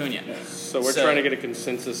draft. Ronald Acuna. So we're trying to get a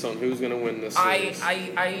consensus on who's going to win this series.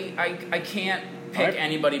 I can't pick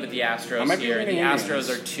anybody but the Astros here. The Astros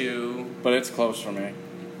are 2. But it's close for me.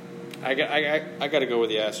 I got to go with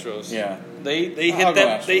the Astros. Yeah. They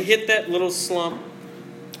hit that little slump,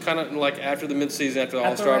 kind of like after the midseason, after the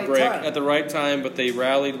All-Star break, at the right time. But they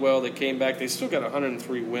rallied well. They came back. They still got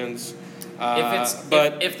 103 wins.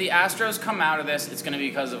 If the Astros come out of this, it's going to be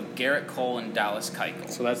because of Garrett Cole and Dallas Keuchel.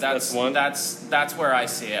 So that's one. That's where I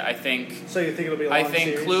see it. I think. So you think it'll be a long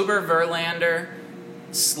series? Kluber, Verlander,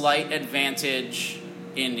 slight advantage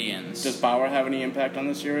Indians. Does Bauer have any impact on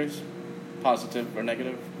this series? Positive or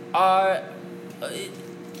negative? I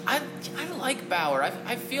like Bauer.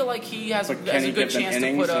 I feel like he has a good chance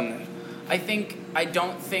to put up. I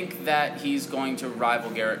don't think that he's going to rival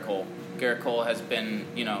Garrett Cole. Garrett Cole has been,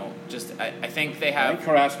 I think they have. I think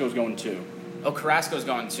Carrasco's going too. Oh, Carrasco's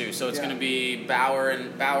going too. So it's going to be Bauer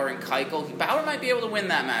and Keuchel. Bauer might be able to win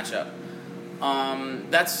that matchup.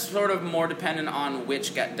 That's sort of more dependent on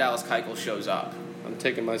which Dallas Keuchel shows up. I'm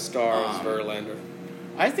taking my star as Verlander.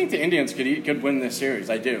 I think the Indians could win this series.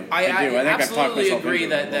 I do. I think absolutely agree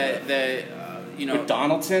that with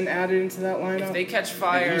Donaldson added into that lineup. If they catch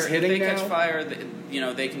fire,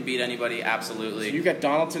 they can beat anybody. Absolutely. So you got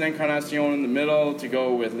Donaldson and Encarnacion in the middle to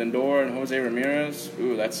go with Lindor and Jose Ramirez.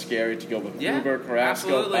 Ooh, that's scary to go with Kluber,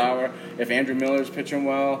 Carrasco, Bauer. If Andrew Miller's pitching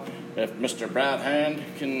well, if Mr. Brad Hand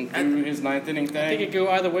can do his ninth inning thing. I think it could go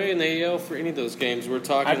either way in the AL for any of those games. We're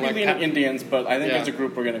talking I'd be leaning Indians, but I think as a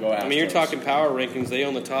group we're going to go Astros. I mean, you're talking power rankings. They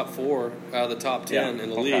own the top 4 out of the top 10 in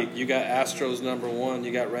the league. You got Astros number 1.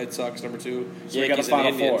 You got Red Sox number 2. So Yankees we got a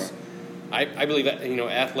and Indians. 4. I believe that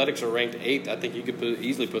Athletics are ranked 8th. I think you could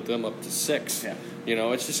easily put them up to 6. Yeah.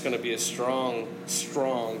 It's just going to be a strong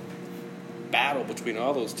battle between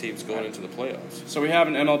all those teams going into the playoffs. So we have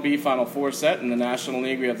an MLB Final Four set in the National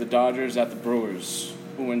League. We have the Dodgers at the Brewers.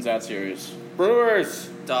 Who wins that series? Brewers.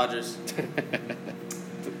 Dodgers.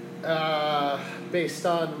 Based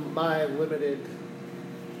on my limited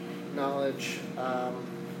knowledge, I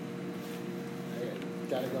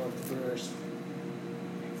gotta go with the Brewers.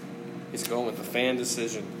 He's going with the fan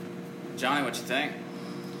decision. Johnny, what you think?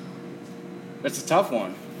 It's a tough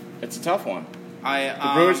one.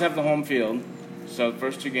 The Brewers have the home field, so the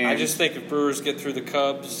first 2 games. I just think if Brewers get through the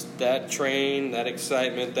Cubs, that train, that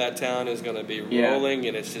excitement, that town is going to be rolling,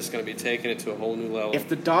 and it's just going to be taking it to a whole new level. If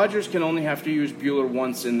the Dodgers can only have to use Buehler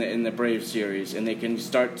once in the Braves series, and they can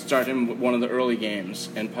start him with one of the early games,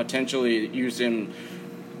 and potentially use him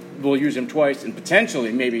twice, and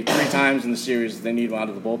potentially maybe 3 times in the series, they need him out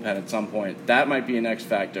of the bullpen at some point. That might be an X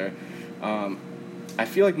factor. I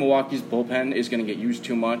feel like Milwaukee's bullpen is going to get used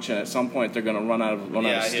too much, and at some point they're going to run out of steam.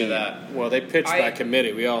 I hear that. Well, they pitch by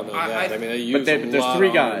committee. We all know that. They use there's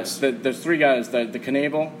 3 guys. There's 3 guys: the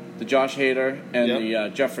Knebel, the Josh Hader, and the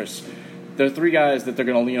Jeffress. There are 3 guys that they're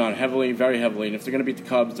going to lean on heavily, very heavily. And if they're going to beat the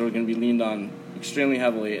Cubs, they're going to be leaned on extremely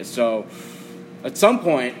heavily. So at some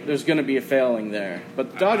point, there's going to be a failing there.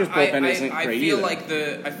 But the Dodgers bullpen isn't great either.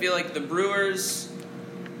 I feel like the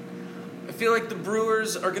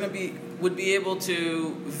Brewers would be able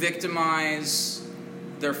to victimize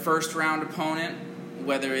their first round opponent,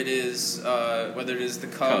 whether it is the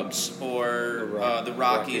Cubs or the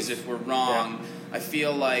Rockies. If we're wrong, I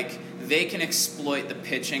feel like they can exploit the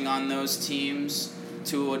pitching on those teams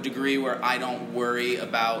to a degree where I don't worry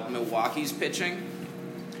about Milwaukee's pitching.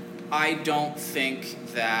 I don't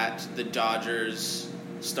think that the Dodgers'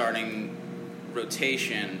 starting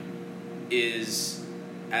rotation is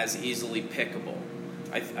as easily pickable.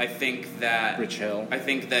 I think that Rich Hill. I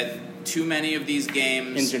think that too many of these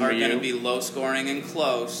games are going to be low scoring and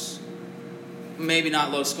close. Maybe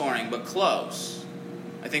not low scoring, but close.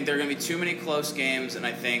 I think there are going to be too many close games, and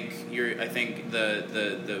I think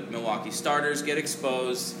the Milwaukee starters get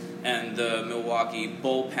exposed, and the Milwaukee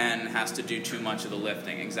bullpen has to do too much of the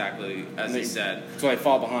lifting. Exactly as he said. So they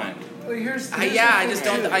fall behind. Well,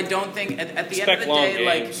 I don't think at the end of the day,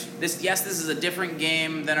 games. this is a different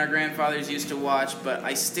game than our grandfathers used to watch, but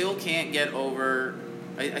I still can't get over.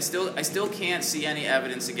 I still can't see any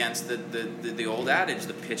evidence against the old adage: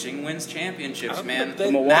 the pitching wins championships. Man,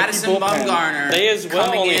 Madison Bumgarner. They as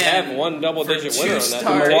well only have 1 double-digit winner on that.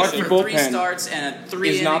 The Milwaukee for 3 bullpen starts and a 3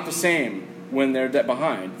 is not the same when they're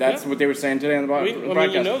behind. That's what they were saying today on the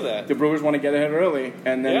broadcast. You know that. The Brewers want to get ahead early,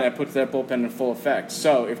 and then that puts their bullpen in full effect.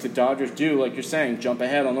 So if the Dodgers do, like you're saying, jump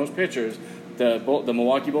ahead on those pitchers, the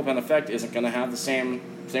Milwaukee bullpen effect isn't going to have the same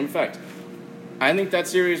effect. I think that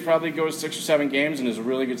series probably goes 6 or 7 games and is a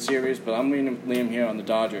really good series, but I'm leaning Liam here on the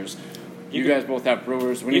Dodgers. You guys both have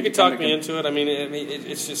Brewers. You could talk me into it. I mean,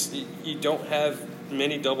 it's just you don't have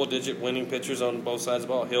many double-digit winning pitchers on both sides of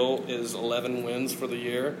the ball. Hill is 11 wins for the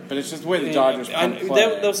year. But it's just the way the Dodgers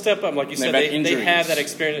play. They'll step up. Like you said, They've they have that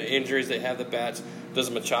experience in injuries. They have the bats. Does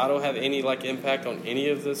Machado have any impact on any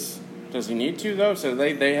of this? Does he need to, though? So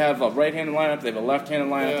they have a right-handed lineup. They have a left-handed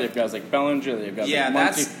lineup. Yeah. They have guys like Bellinger. They've got like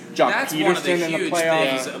that's Muncy, Jock one of the Peterson in the huge playoffs.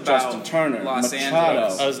 things about Justin Turner, Los Machado.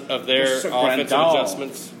 Angeles. Of their There's offensive Grandal.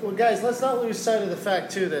 adjustments. Well, guys, let's not lose sight of the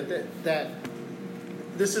fact too that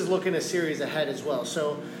this is looking a series ahead as well.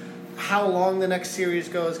 So, how long the next series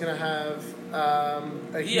goes is going to have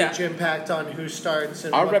a huge impact on who starts.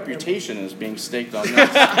 And Our what, reputation is being staked on this.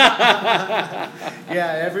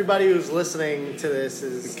 Yeah, everybody who's listening to this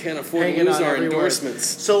is We can't afford to hanging lose on our every word. endorsements.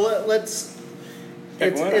 So let's.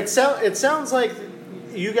 Pick one. It sounds like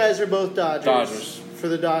you guys are both Dodgers. For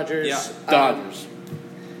the Dodgers. Yeah. Dodgers.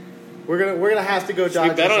 We're gonna have to go Should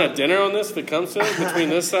Dodgers. we bet on a dinner on this if it comes to it? Between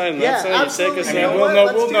this side and Yeah, that side? absolutely. You take us I mean, You know out?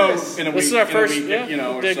 what? we'll Let's do know this. in a week. This is our first, in a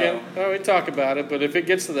week, or dig so. in. Oh, we talk about it, but if it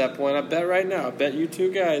gets to that point, I bet right now, I bet you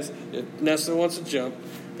two guys, if Nesta wants to jump,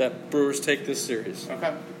 that Brewers take this series.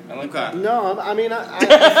 Okay. I like Okay. that. No, I mean,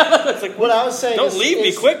 what I was saying. Don't is, leave me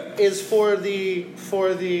is, quick. Is for the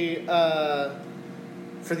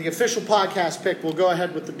official podcast pick. We'll go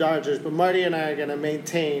ahead with the Dodgers, but Marty and I are going to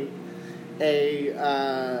maintain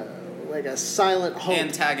a like a silent hope.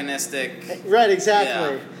 Antagonistic. Right,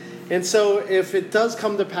 exactly. And so, if it does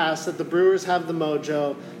come to pass that the Brewers have the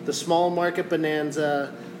mojo, the small market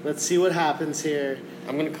bonanza, let's see what happens here.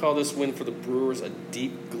 I'm going to call this win for the Brewers a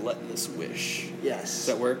deep, gluttonous wish. Yes. Does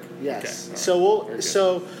that work? Yes. Okay. So All right. Very we'll. good.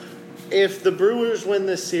 So if the Brewers win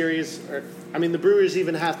this series, the Brewers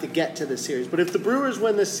even have to get to this series. But if the Brewers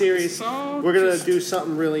win this series, So we're gonna just do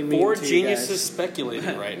something really mean. Four to you geniuses guys.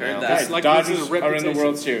 speculating right now. Heard that. That's Guys, like Dodgers losing a are in the reputation.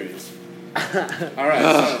 World Series. All right,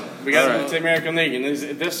 so we got All right. the American League, and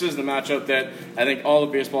this is the matchup that I think all the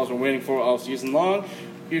baseballs were waiting for all season long.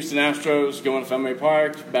 Houston Astros going to Fenway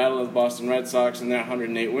Park, battle of the Boston Red Sox and their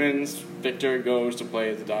 108 wins. Victor goes to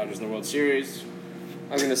play the Dodgers in the World Series.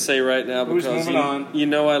 I'm going to say right now Who's because moving on? you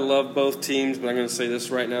know I love both teams, but I'm going to say this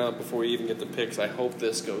right now before we even get the picks. I hope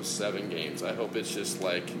this goes 7 games. I hope it's just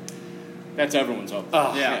like, That's everyone's hope.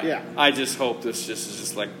 Yeah. I just hope this just is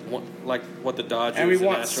just like what the Dodgers And we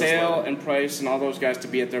want Astros Sale were. and Price and all those guys to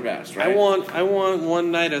be at their best, right? I want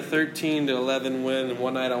one night a 13-11 win, and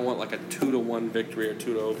one night I want like a 2-1 victory or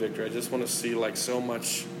 2-0 victory. I just want to see like so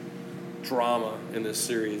much drama in this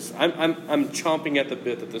series. I'm chomping at the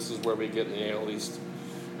bit that this is where we get in the AL East.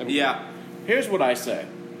 I mean, Yeah. Here's what I say.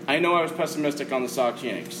 I know I was pessimistic on the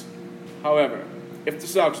Sox-Yanks. However, if the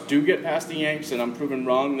Sox do get past the Yanks and I'm proven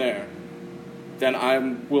wrong there, then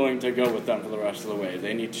I'm willing to go with them for the rest of the way.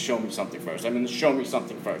 They need to show me something first. I mean, show me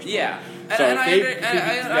something first. Yeah. So And if I they, under-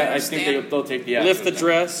 I I understand. think they'll take the lift the Astros.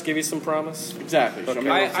 dress, give you some promise. Exactly. Show me a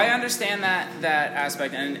little I something. understand that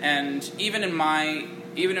aspect, and even in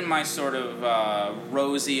my sort of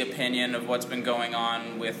rosy opinion of what's been going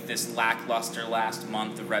on with this lackluster last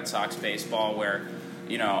month of Red Sox baseball, where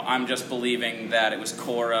I'm just believing that it was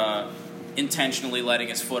Cora intentionally letting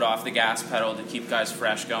his foot off the gas pedal to keep guys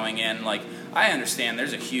fresh going in. Like, I understand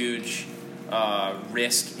there's a huge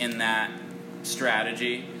risk in that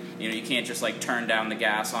strategy. You can't just like turn down the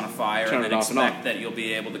gas on a fire Turn and it then off and expect on. that you'll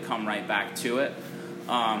be able to come right back to it.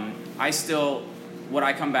 What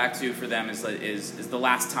I come back to for them is the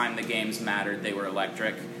last time the games mattered, they were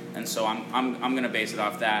electric, and so I'm going to base it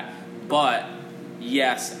off that. But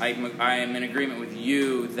yes, I am in agreement with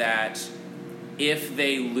you that if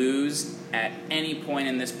they lose at any point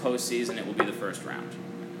in this postseason, it will be the first round.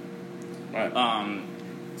 Right.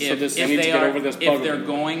 If they need to get over this if bug. they're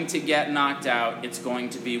going to get knocked out, it's going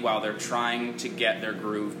to be while they're trying to get their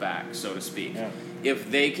groove back, so to speak. Yeah. If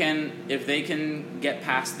they can get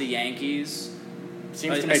past the Yankees,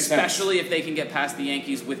 Seems to make sense. especially if they can get past the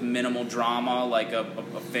Yankees with minimal drama, like a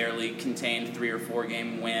fairly contained 3 or 4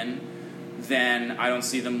 game win, then I don't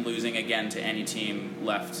see them losing again to any team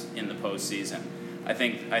left in the postseason. I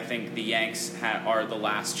think the Yanks are the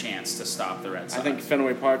last chance to stop the Red Sox. I think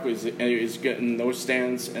Fenway Park is getting those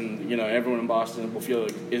stands, and everyone in Boston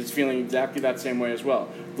is feeling exactly that same way as well.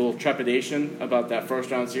 A little trepidation about that first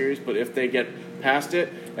round series, but if they get past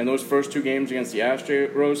it, and those first 2 games against the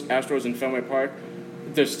Astros in Fenway Park,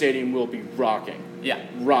 the stadium will be rocking. Yeah.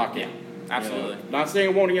 Rocking. Yeah, absolutely. Not saying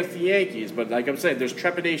it won't against the Yankees, but like I'm saying, there's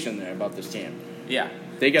trepidation there about this team. Yeah.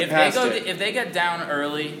 They get past it. If they get down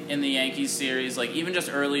early in the Yankees series, like even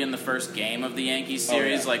just early in the first game of the Yankees Oh,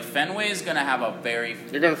 series, yeah. like Fenway is going to have a very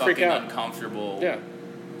You're gonna freak fucking out. uncomfortable Yeah.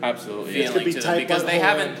 Absolutely. It's gonna feeling be to them tight because butthole. they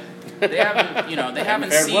haven't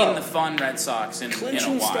fared seen well. the fun Red Sox in a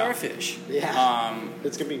Clinching while. starfish. Yeah.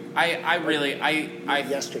 It's gonna be I really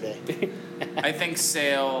yesterday. I think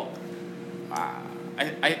Sale.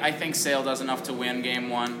 I think Sale does enough to win Game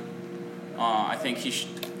 1. I think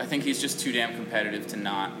he's just too damn competitive to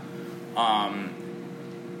not.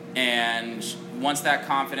 And once that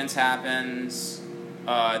confidence happens,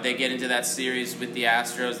 they get into that series with the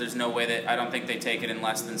Astros. There's no way that I don't think they take it in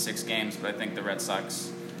less than 6 games, but I think the Red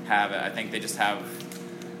Sox have it. I think they just have.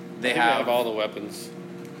 They have all the weapons.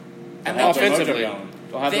 And offensively,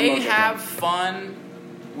 they have fun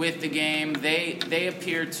with the game. They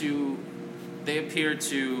appear to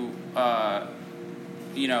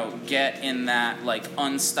get in that like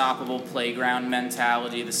unstoppable playground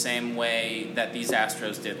mentality the same way that these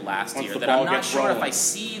Astros did last year. That I'm not sure if I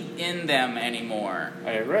see in them anymore.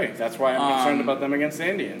 I agree. That's why I'm concerned about them against the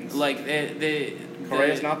Indians. Like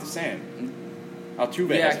Correa's not the same.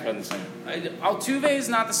 Altuve hasn't been the same. Altuve is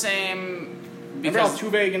not the same. Because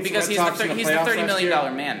Altuve against the Red Sox he's the $30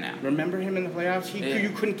 million man now. Remember him in the playoffs? You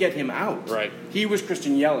couldn't get him out. Right. He was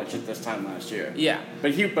Christian Yelich at this time last year. Yeah.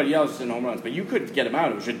 But Yelich did home runs. But you couldn't get him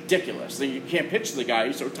out. It was ridiculous. You can't pitch the guy.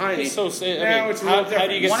 He's so tiny. He's so. How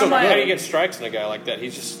do you get strikes in a guy like that?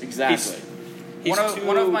 He's just exactly.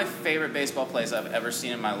 One of my favorite baseball plays I've ever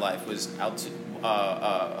seen in my life was Jose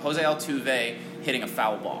Altuve hitting a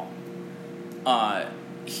foul ball.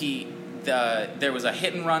 There was a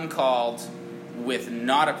hit and run called with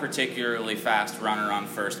not a particularly fast runner on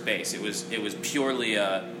first base. It was purely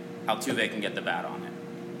a Altuve can get the bat on it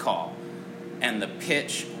call. And the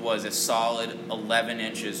pitch was a solid 11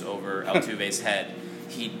 inches over Altuve's head.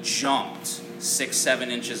 He jumped 6-7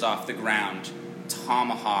 inches off the ground,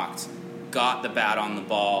 tomahawked, got the bat on the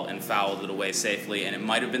ball, and fouled it away safely. And it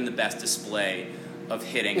might have been the best display of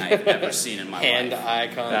hitting I've ever seen in my life. Hand-eye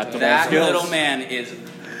contact. That little man is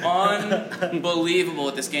unbelievable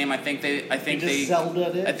at this game. I think they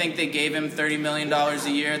gave him $30 million a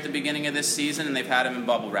year at the beginning of this season, and they've had him in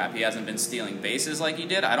bubble wrap. He hasn't been stealing bases like he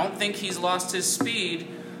did. I don't think he's lost his speed.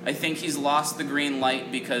 I think he's lost the green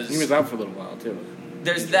light because he was out for a little while too.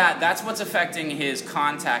 There's that. That's what's affecting his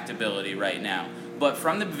contact ability right now. But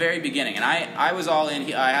from the very beginning, and I was all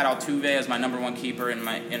in. I had Altuve as my number 1 keeper in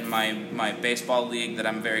my baseball league that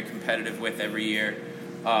I'm very competitive with every year.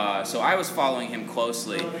 So I was following him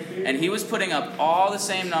closely, and he was putting up all the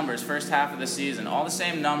same numbers first half of the season, all the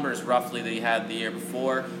same numbers roughly that he had the year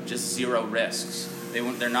before, just 0 risks.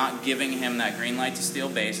 They're not giving him that green light to steal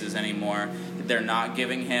bases anymore. They're not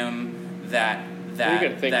giving him that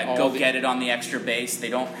go get it on the extra base.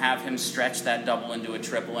 They don't have him stretch that double into a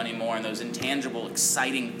triple anymore, and those intangible,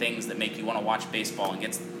 exciting things that make you want to watch baseball and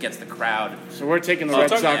gets the crowd. So we're taking the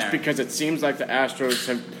Red Sox because it seems like the Astros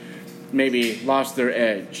have maybe lost their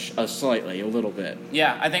edge a little bit.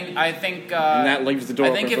 Yeah, I think, and that leaves the door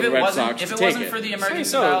open for the Red Sox to take it. If it wasn't for the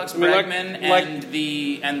emergence of Alex Bregman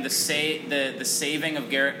and the saving of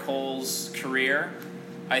Garrett Cole's career,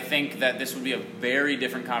 I think that this would be a very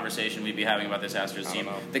different conversation we'd be having about this Astros team.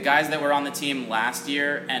 The guys that were on the team last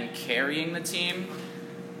year and carrying the team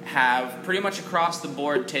have pretty much across the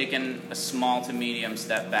board taken a small to medium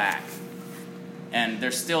step back. And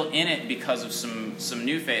they're still in it because of some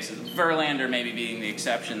new faces. Verlander maybe being the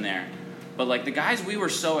exception there. But like the guys we were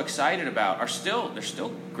so excited about they're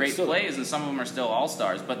still great plays, and some of them are still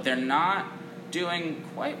all-stars, but they're not doing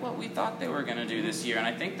quite what we thought they were going to do this year. And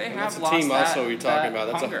I think they have lost team that, also you're talking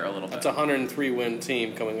about. Hunger a little bit. That's a 103-win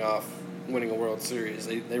team coming off winning a World Series.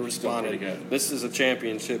 They responded. This is a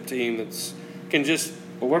championship team that's can just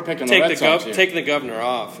But we're picking the Red Sox here. Take the governor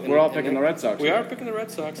off. We're all picking the Red Sox. We are picking the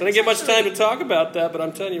Red Sox. I didn't get much time to talk about that, but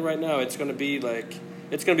I'm telling you right now, it's going to be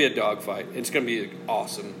a dogfight. It's going to be an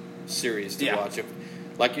awesome series to watch.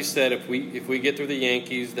 Like you said, if we get through the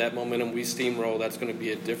Yankees, that momentum we steamroll, that's going to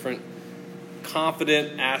be a different,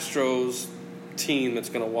 confident Astros team that's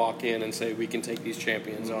going to walk in and say we can take these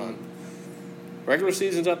champions on. Regular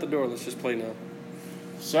season's out the door. Let's just play now.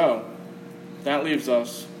 So that leaves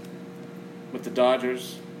us with the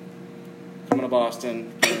Dodgers coming to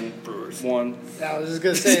Boston, Brewers 1. I was just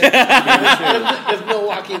going to say, if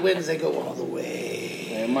Milwaukee wins, they go all the way.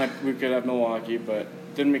 Yeah, we could have Milwaukee, but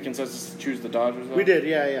didn't we consensus to choose the Dodgers, though? We did,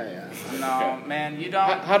 yeah. No, man, you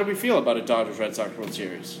don't. How do we feel about a Dodgers-Red Sox World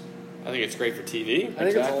Series? I think it's great for TV. I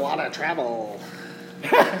think it's a lot of travel.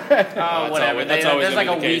 Whatever. There's like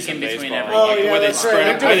a week in between every game. Oh, yeah, that's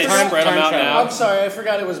right. They spread them out now? I'm sorry, I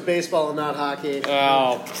forgot it was baseball and not hockey.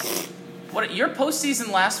 Oh. What? Your postseason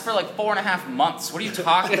lasts for like 4.5 months. What are you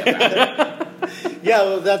talking about? Yeah,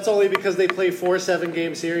 well, that's only because they play 4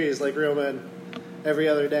 7-game series like real men every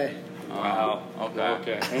other day. Wow.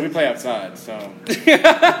 Okay. And we play outside, so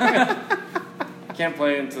can't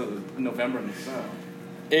play until November in the snow.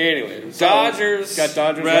 Anyway, So, Dodgers, got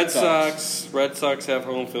Dodgers, Red Red Sox. Sox. Red Sox have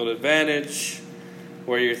home field advantage.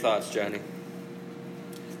 What are your thoughts, Johnny?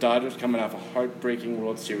 Dodgers coming off a heartbreaking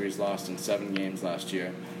World Series loss in 7 games last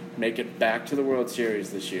year. Make it back to the World Series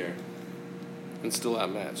this year. And still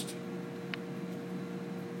outmatched.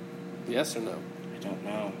 Yes or no? I don't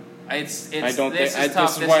know. It's I don't this think. is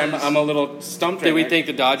tough. This is why I'm a little stumped. Did we right think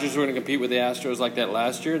the Dodgers were going to compete with the Astros like that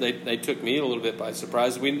last year? They took me a little bit by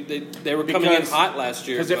surprise. They were coming in hot last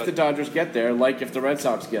year. Because if the Dodgers get there, like if the Red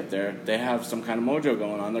Sox get there, they have some kind of mojo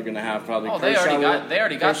going on. They're going to have probably. They already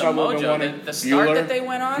got the mojo. The start that they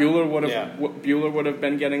went on. Bueller would have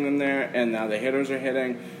been getting them there, and now the hitters are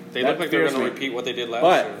hitting. They look like they're going to repeat what they did last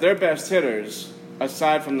year. But their best hitters,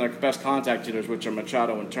 aside from their best contact hitters, which are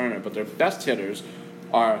Machado and Turner, but their best hitters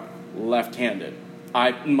are left-handed.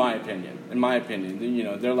 In my opinion,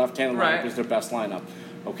 their left-handed lineup is their best lineup.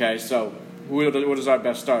 Okay, so what is our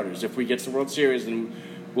best starters? If we get to the World Series, then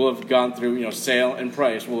we'll have gone through. Sale and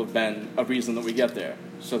Price will have been a reason that we get there.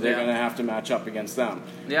 So they're going to have to match up against them.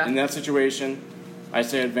 Yeah. In that situation, I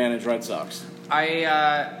say advantage Red Sox.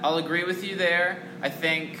 I'll agree with you there. I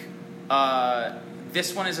think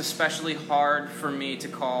this one is especially hard for me to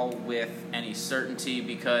call with any certainty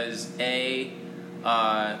because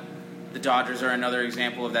the Dodgers are another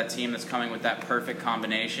example of that team that's coming with that perfect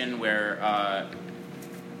combination where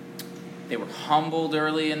they were humbled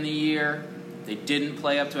early in the year. They didn't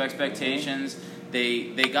play up to expectations.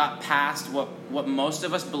 They got past what most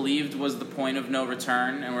of us believed was the point of no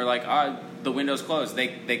return, and we're like, the window's closed.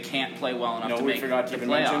 They can't play well enough to make the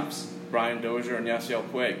playoffs. Brian Dozier and Yasiel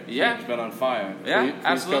Puig. Yeah. He's been on fire. Yeah,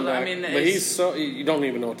 absolutely. I mean, but you don't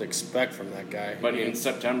even know what to expect from that guy. But in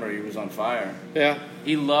September, he was on fire. Yeah.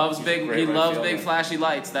 He loves big flashy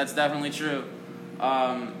lights. That's definitely true. They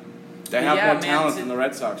have more talent than the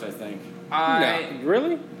Red Sox, I think. No.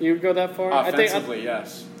 Really? You would go that far? Offensively,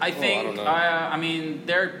 yes. I think. I don't know. I mean,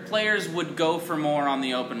 their players would go for more on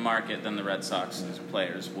the open market than the Red Sox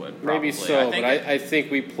players would. Probably. Maybe so, but I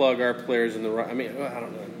think we plug our players in the right. I mean, I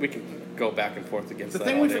don't know. We can go back and forth against the that.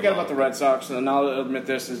 The thing we forget about the Red Sox, and I'll admit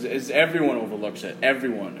this, is everyone overlooks it.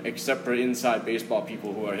 Everyone, except for inside baseball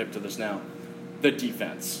people who are hip to this now. The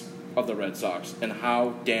defense of the Red Sox and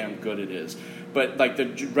how damn good it is. But like the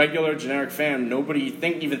regular generic fan, nobody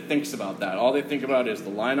even thinks about that. All they think about is the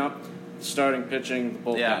lineup, the starting pitching, the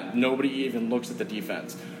bullpen. Yeah. Nobody even looks at the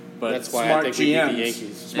defense. But that's why smart I think we beat the GMs,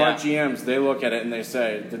 Yankees. Smart GMs, they look at it and they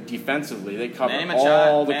say that defensively they cover Manny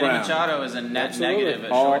all the ground. Machado is a net negative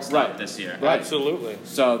at shortstop this year. Right. Absolutely.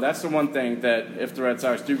 So that's the one thing that if the Red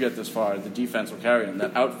Sox do get this far, the defense will carry them.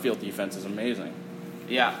 That outfield defense is amazing.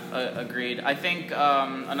 Yeah, agreed. I think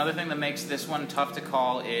another thing that makes this one tough to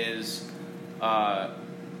call is I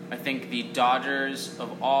think the Dodgers,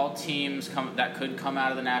 of all teams that could come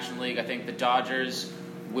out of the National League, I think the Dodgers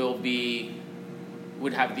would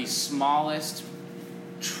have the smallest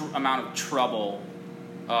amount of trouble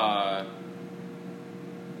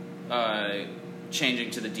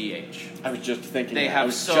changing to the DH. I was just thinking they that. have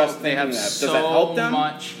Does that help them?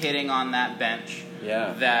 Much hitting on that bench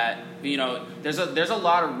that there's a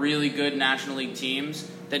lot of really good National League teams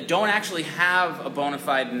that don't actually have a bona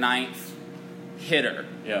fide ninth hitter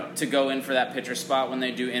to go in for that pitcher spot when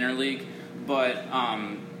they do interleague. But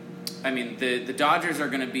I mean, the Dodgers are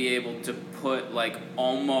going to be able to put like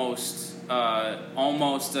almost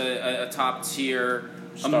a top tier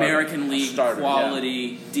American League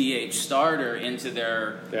quality DH starter into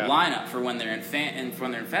their lineup for when they're in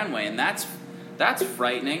Fenway, and that's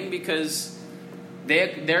frightening because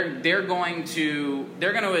they're going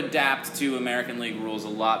to adapt to American League rules a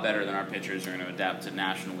lot better than our pitchers are going to adapt to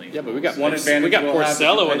National League. Yeah, but we rules. got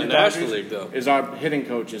Porcello in the National League though. Is our hitting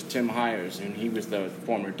coach is Tim Hires, and he was the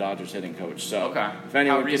former Dodgers hitting coach. So if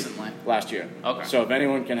anyone how recently? Last year. Okay. So if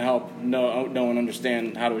anyone can help know and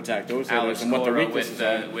understand how to attack those hitters and what the weaknesses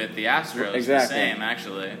are with the Astros, exactly. the same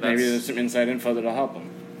actually. Maybe there's some inside info that'll help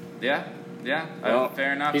them. Yeah, well,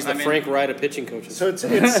 fair enough. He's the Frank Wright of pitching coaches. So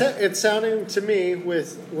it's sounding to me,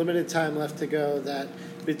 with limited time left to go, that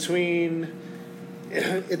between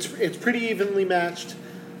it's pretty evenly matched,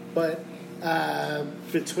 but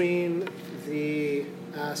between the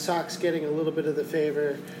Sox getting a little bit of the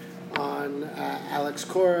favor on Alex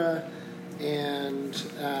Cora and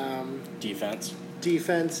defense,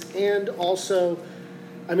 and also,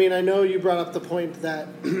 I mean, I know you brought up the point that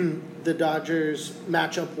the Dodgers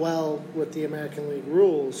match up well with the American League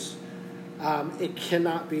rules. It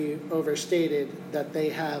cannot be overstated that they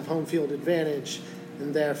have home field advantage,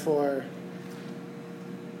 and therefore,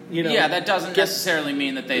 that doesn't necessarily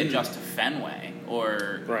mean that they adjust to Fenway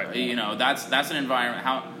or that's an environment.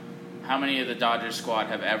 How many of the Dodgers squad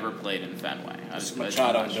have ever played in Fenway?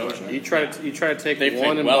 Machado and Dozier. You try to take They one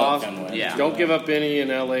played in well at Boston. Fenway. Yeah. Don't give up any in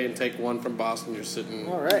LA and take one from Boston. You're sitting.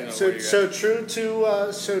 All right. where you're So at.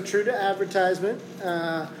 true to advertisement.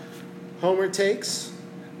 Homer takes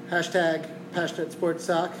hashtag Passionate Sports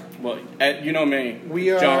Talk. Well, you know me,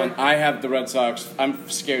 We are- John. I have the Red Sox. I'm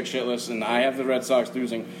scared shitless, and I have the Red Sox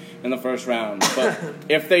losing in the first round. But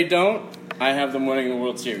if they don't, I have them winning the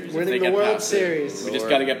World Series. If Winning they the get World past it. Series. We just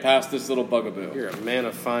got to get past this little bugaboo. You're a man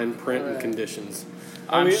of fine print All and right. conditions.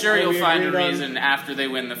 I'm sure are you'll we find a agreed on- reason after they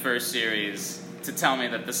win the first series to tell me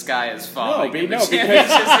that the sky is falling. No, in the because-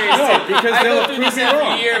 championship series. no, because I they'll go through prove this me every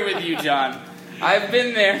wrong. year with you, John. I've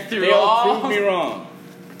been there through They'll all. prove me wrong.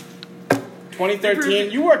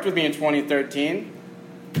 2013. You worked with me in 2013.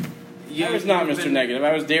 I was not Mr. Negative.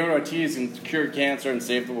 I was David Ortiz and cured cancer and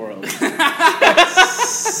saved the world.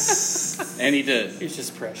 And he did. He's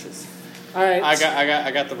just precious. All right.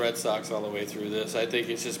 I got the Red Sox all the way through this. I think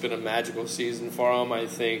it's just been a magical season for them. I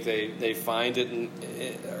think they find it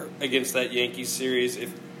against that Yankees series.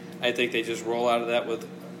 I think they just roll out of that with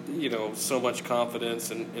so much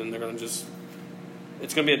confidence, and they're going to just.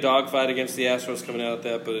 It's going to be a dogfight against the Astros coming out of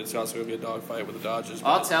that, but it's also going to be a dogfight with the Dodgers.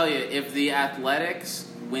 I'll tell you, if the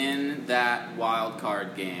Athletics win that wild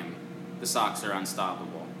card game, the Sox are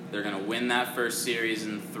unstoppable. They're going to win that first series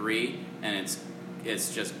in 3, and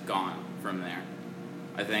it's just gone from there.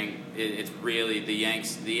 I think it's really the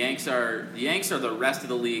Yanks. The Yanks are the rest of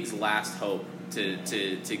the league's last hope to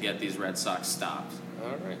get these Red Sox stopped.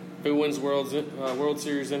 All right. Who wins World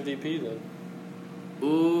Series MVP then?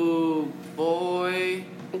 Ooh, boy.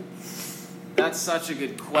 That's such a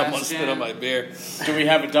good question. I must spit on my beer. Do we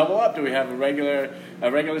have a double up? Do we have a regular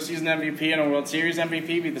season MVP and a World Series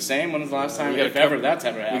MVP be the same? When was the last time, if ever, that's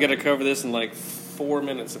ever happened? We got to cover this in like 4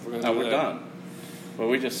 minutes if we're going to No, do we're that. done.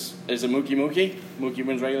 Well, is it Mookie? Mookie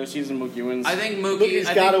wins regular season. Mookie wins. I think Mookie's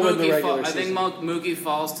gotta win the regular I think season. Mookie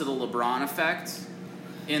falls to the LeBron effect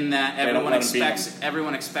in that They don't let him beat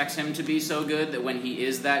everyone expects him to be so good that when he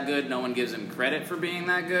is that good, no one gives him credit for being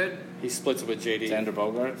that good. He splits it with JD. Xander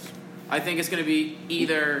Bogaerts. I think it's going to be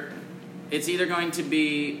either going to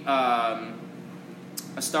be a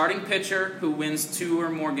starting pitcher who wins 2 or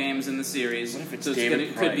more games in the series. What if it's So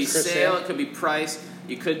David could be Price? Sale, it could be Price.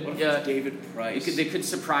 You could What if it's David Price? They could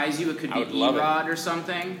surprise you. It could I would be love it. Erod or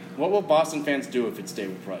something. What will Boston fans do if it's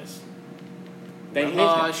David Price? They hate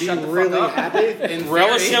him. Shut the really fuck up. happy? In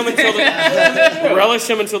Relish theory.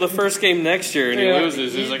 him until the first game next year, and he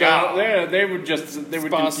loses. He's like, they would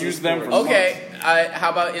confuse them for Okay, how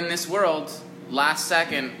about in this world, last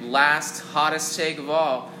hottest take of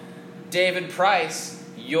all, David Price,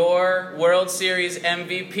 your World Series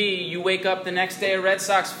MVP. You wake up the next day a Red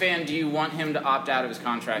Sox fan. Do you want him to opt out of his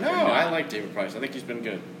contract? No, or not? I like David Price. I think he's been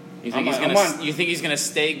good. You think you think he's gonna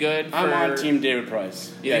stay good? For, I'm on Team David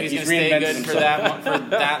Price. You think he's gonna stay good for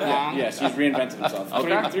that long? Yes, he's reinvented himself.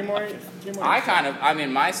 Okay. Three more. My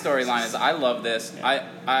storyline is I love this. Yeah.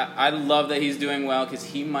 I love that he's doing well because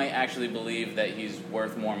he might actually believe that he's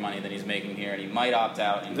worth more money than he's making here, and he might opt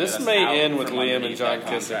out. And This get us may out end with from Liam underneath and John that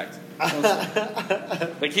contract.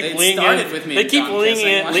 They keep It leaning started in. with me They and keep John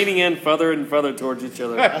kissing. leaning in further and further towards each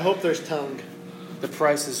other. I hope there's tongue. The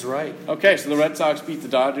price is right. Okay, so the Red Sox beat the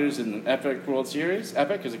Dodgers in the Epic World Series.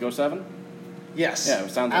 Epic? Because it goes 7? Yes. Yeah,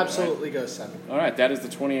 it sounds like it, absolutely goes 7. All right, that is the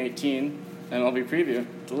 2018 MLB preview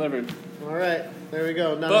delivered. All right, there we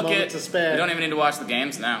go. Not a Book moment it. to spare. You don't even need to watch the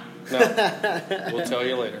games now. No, we'll tell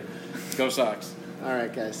you later. Go Sox. All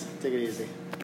right, guys, take it easy.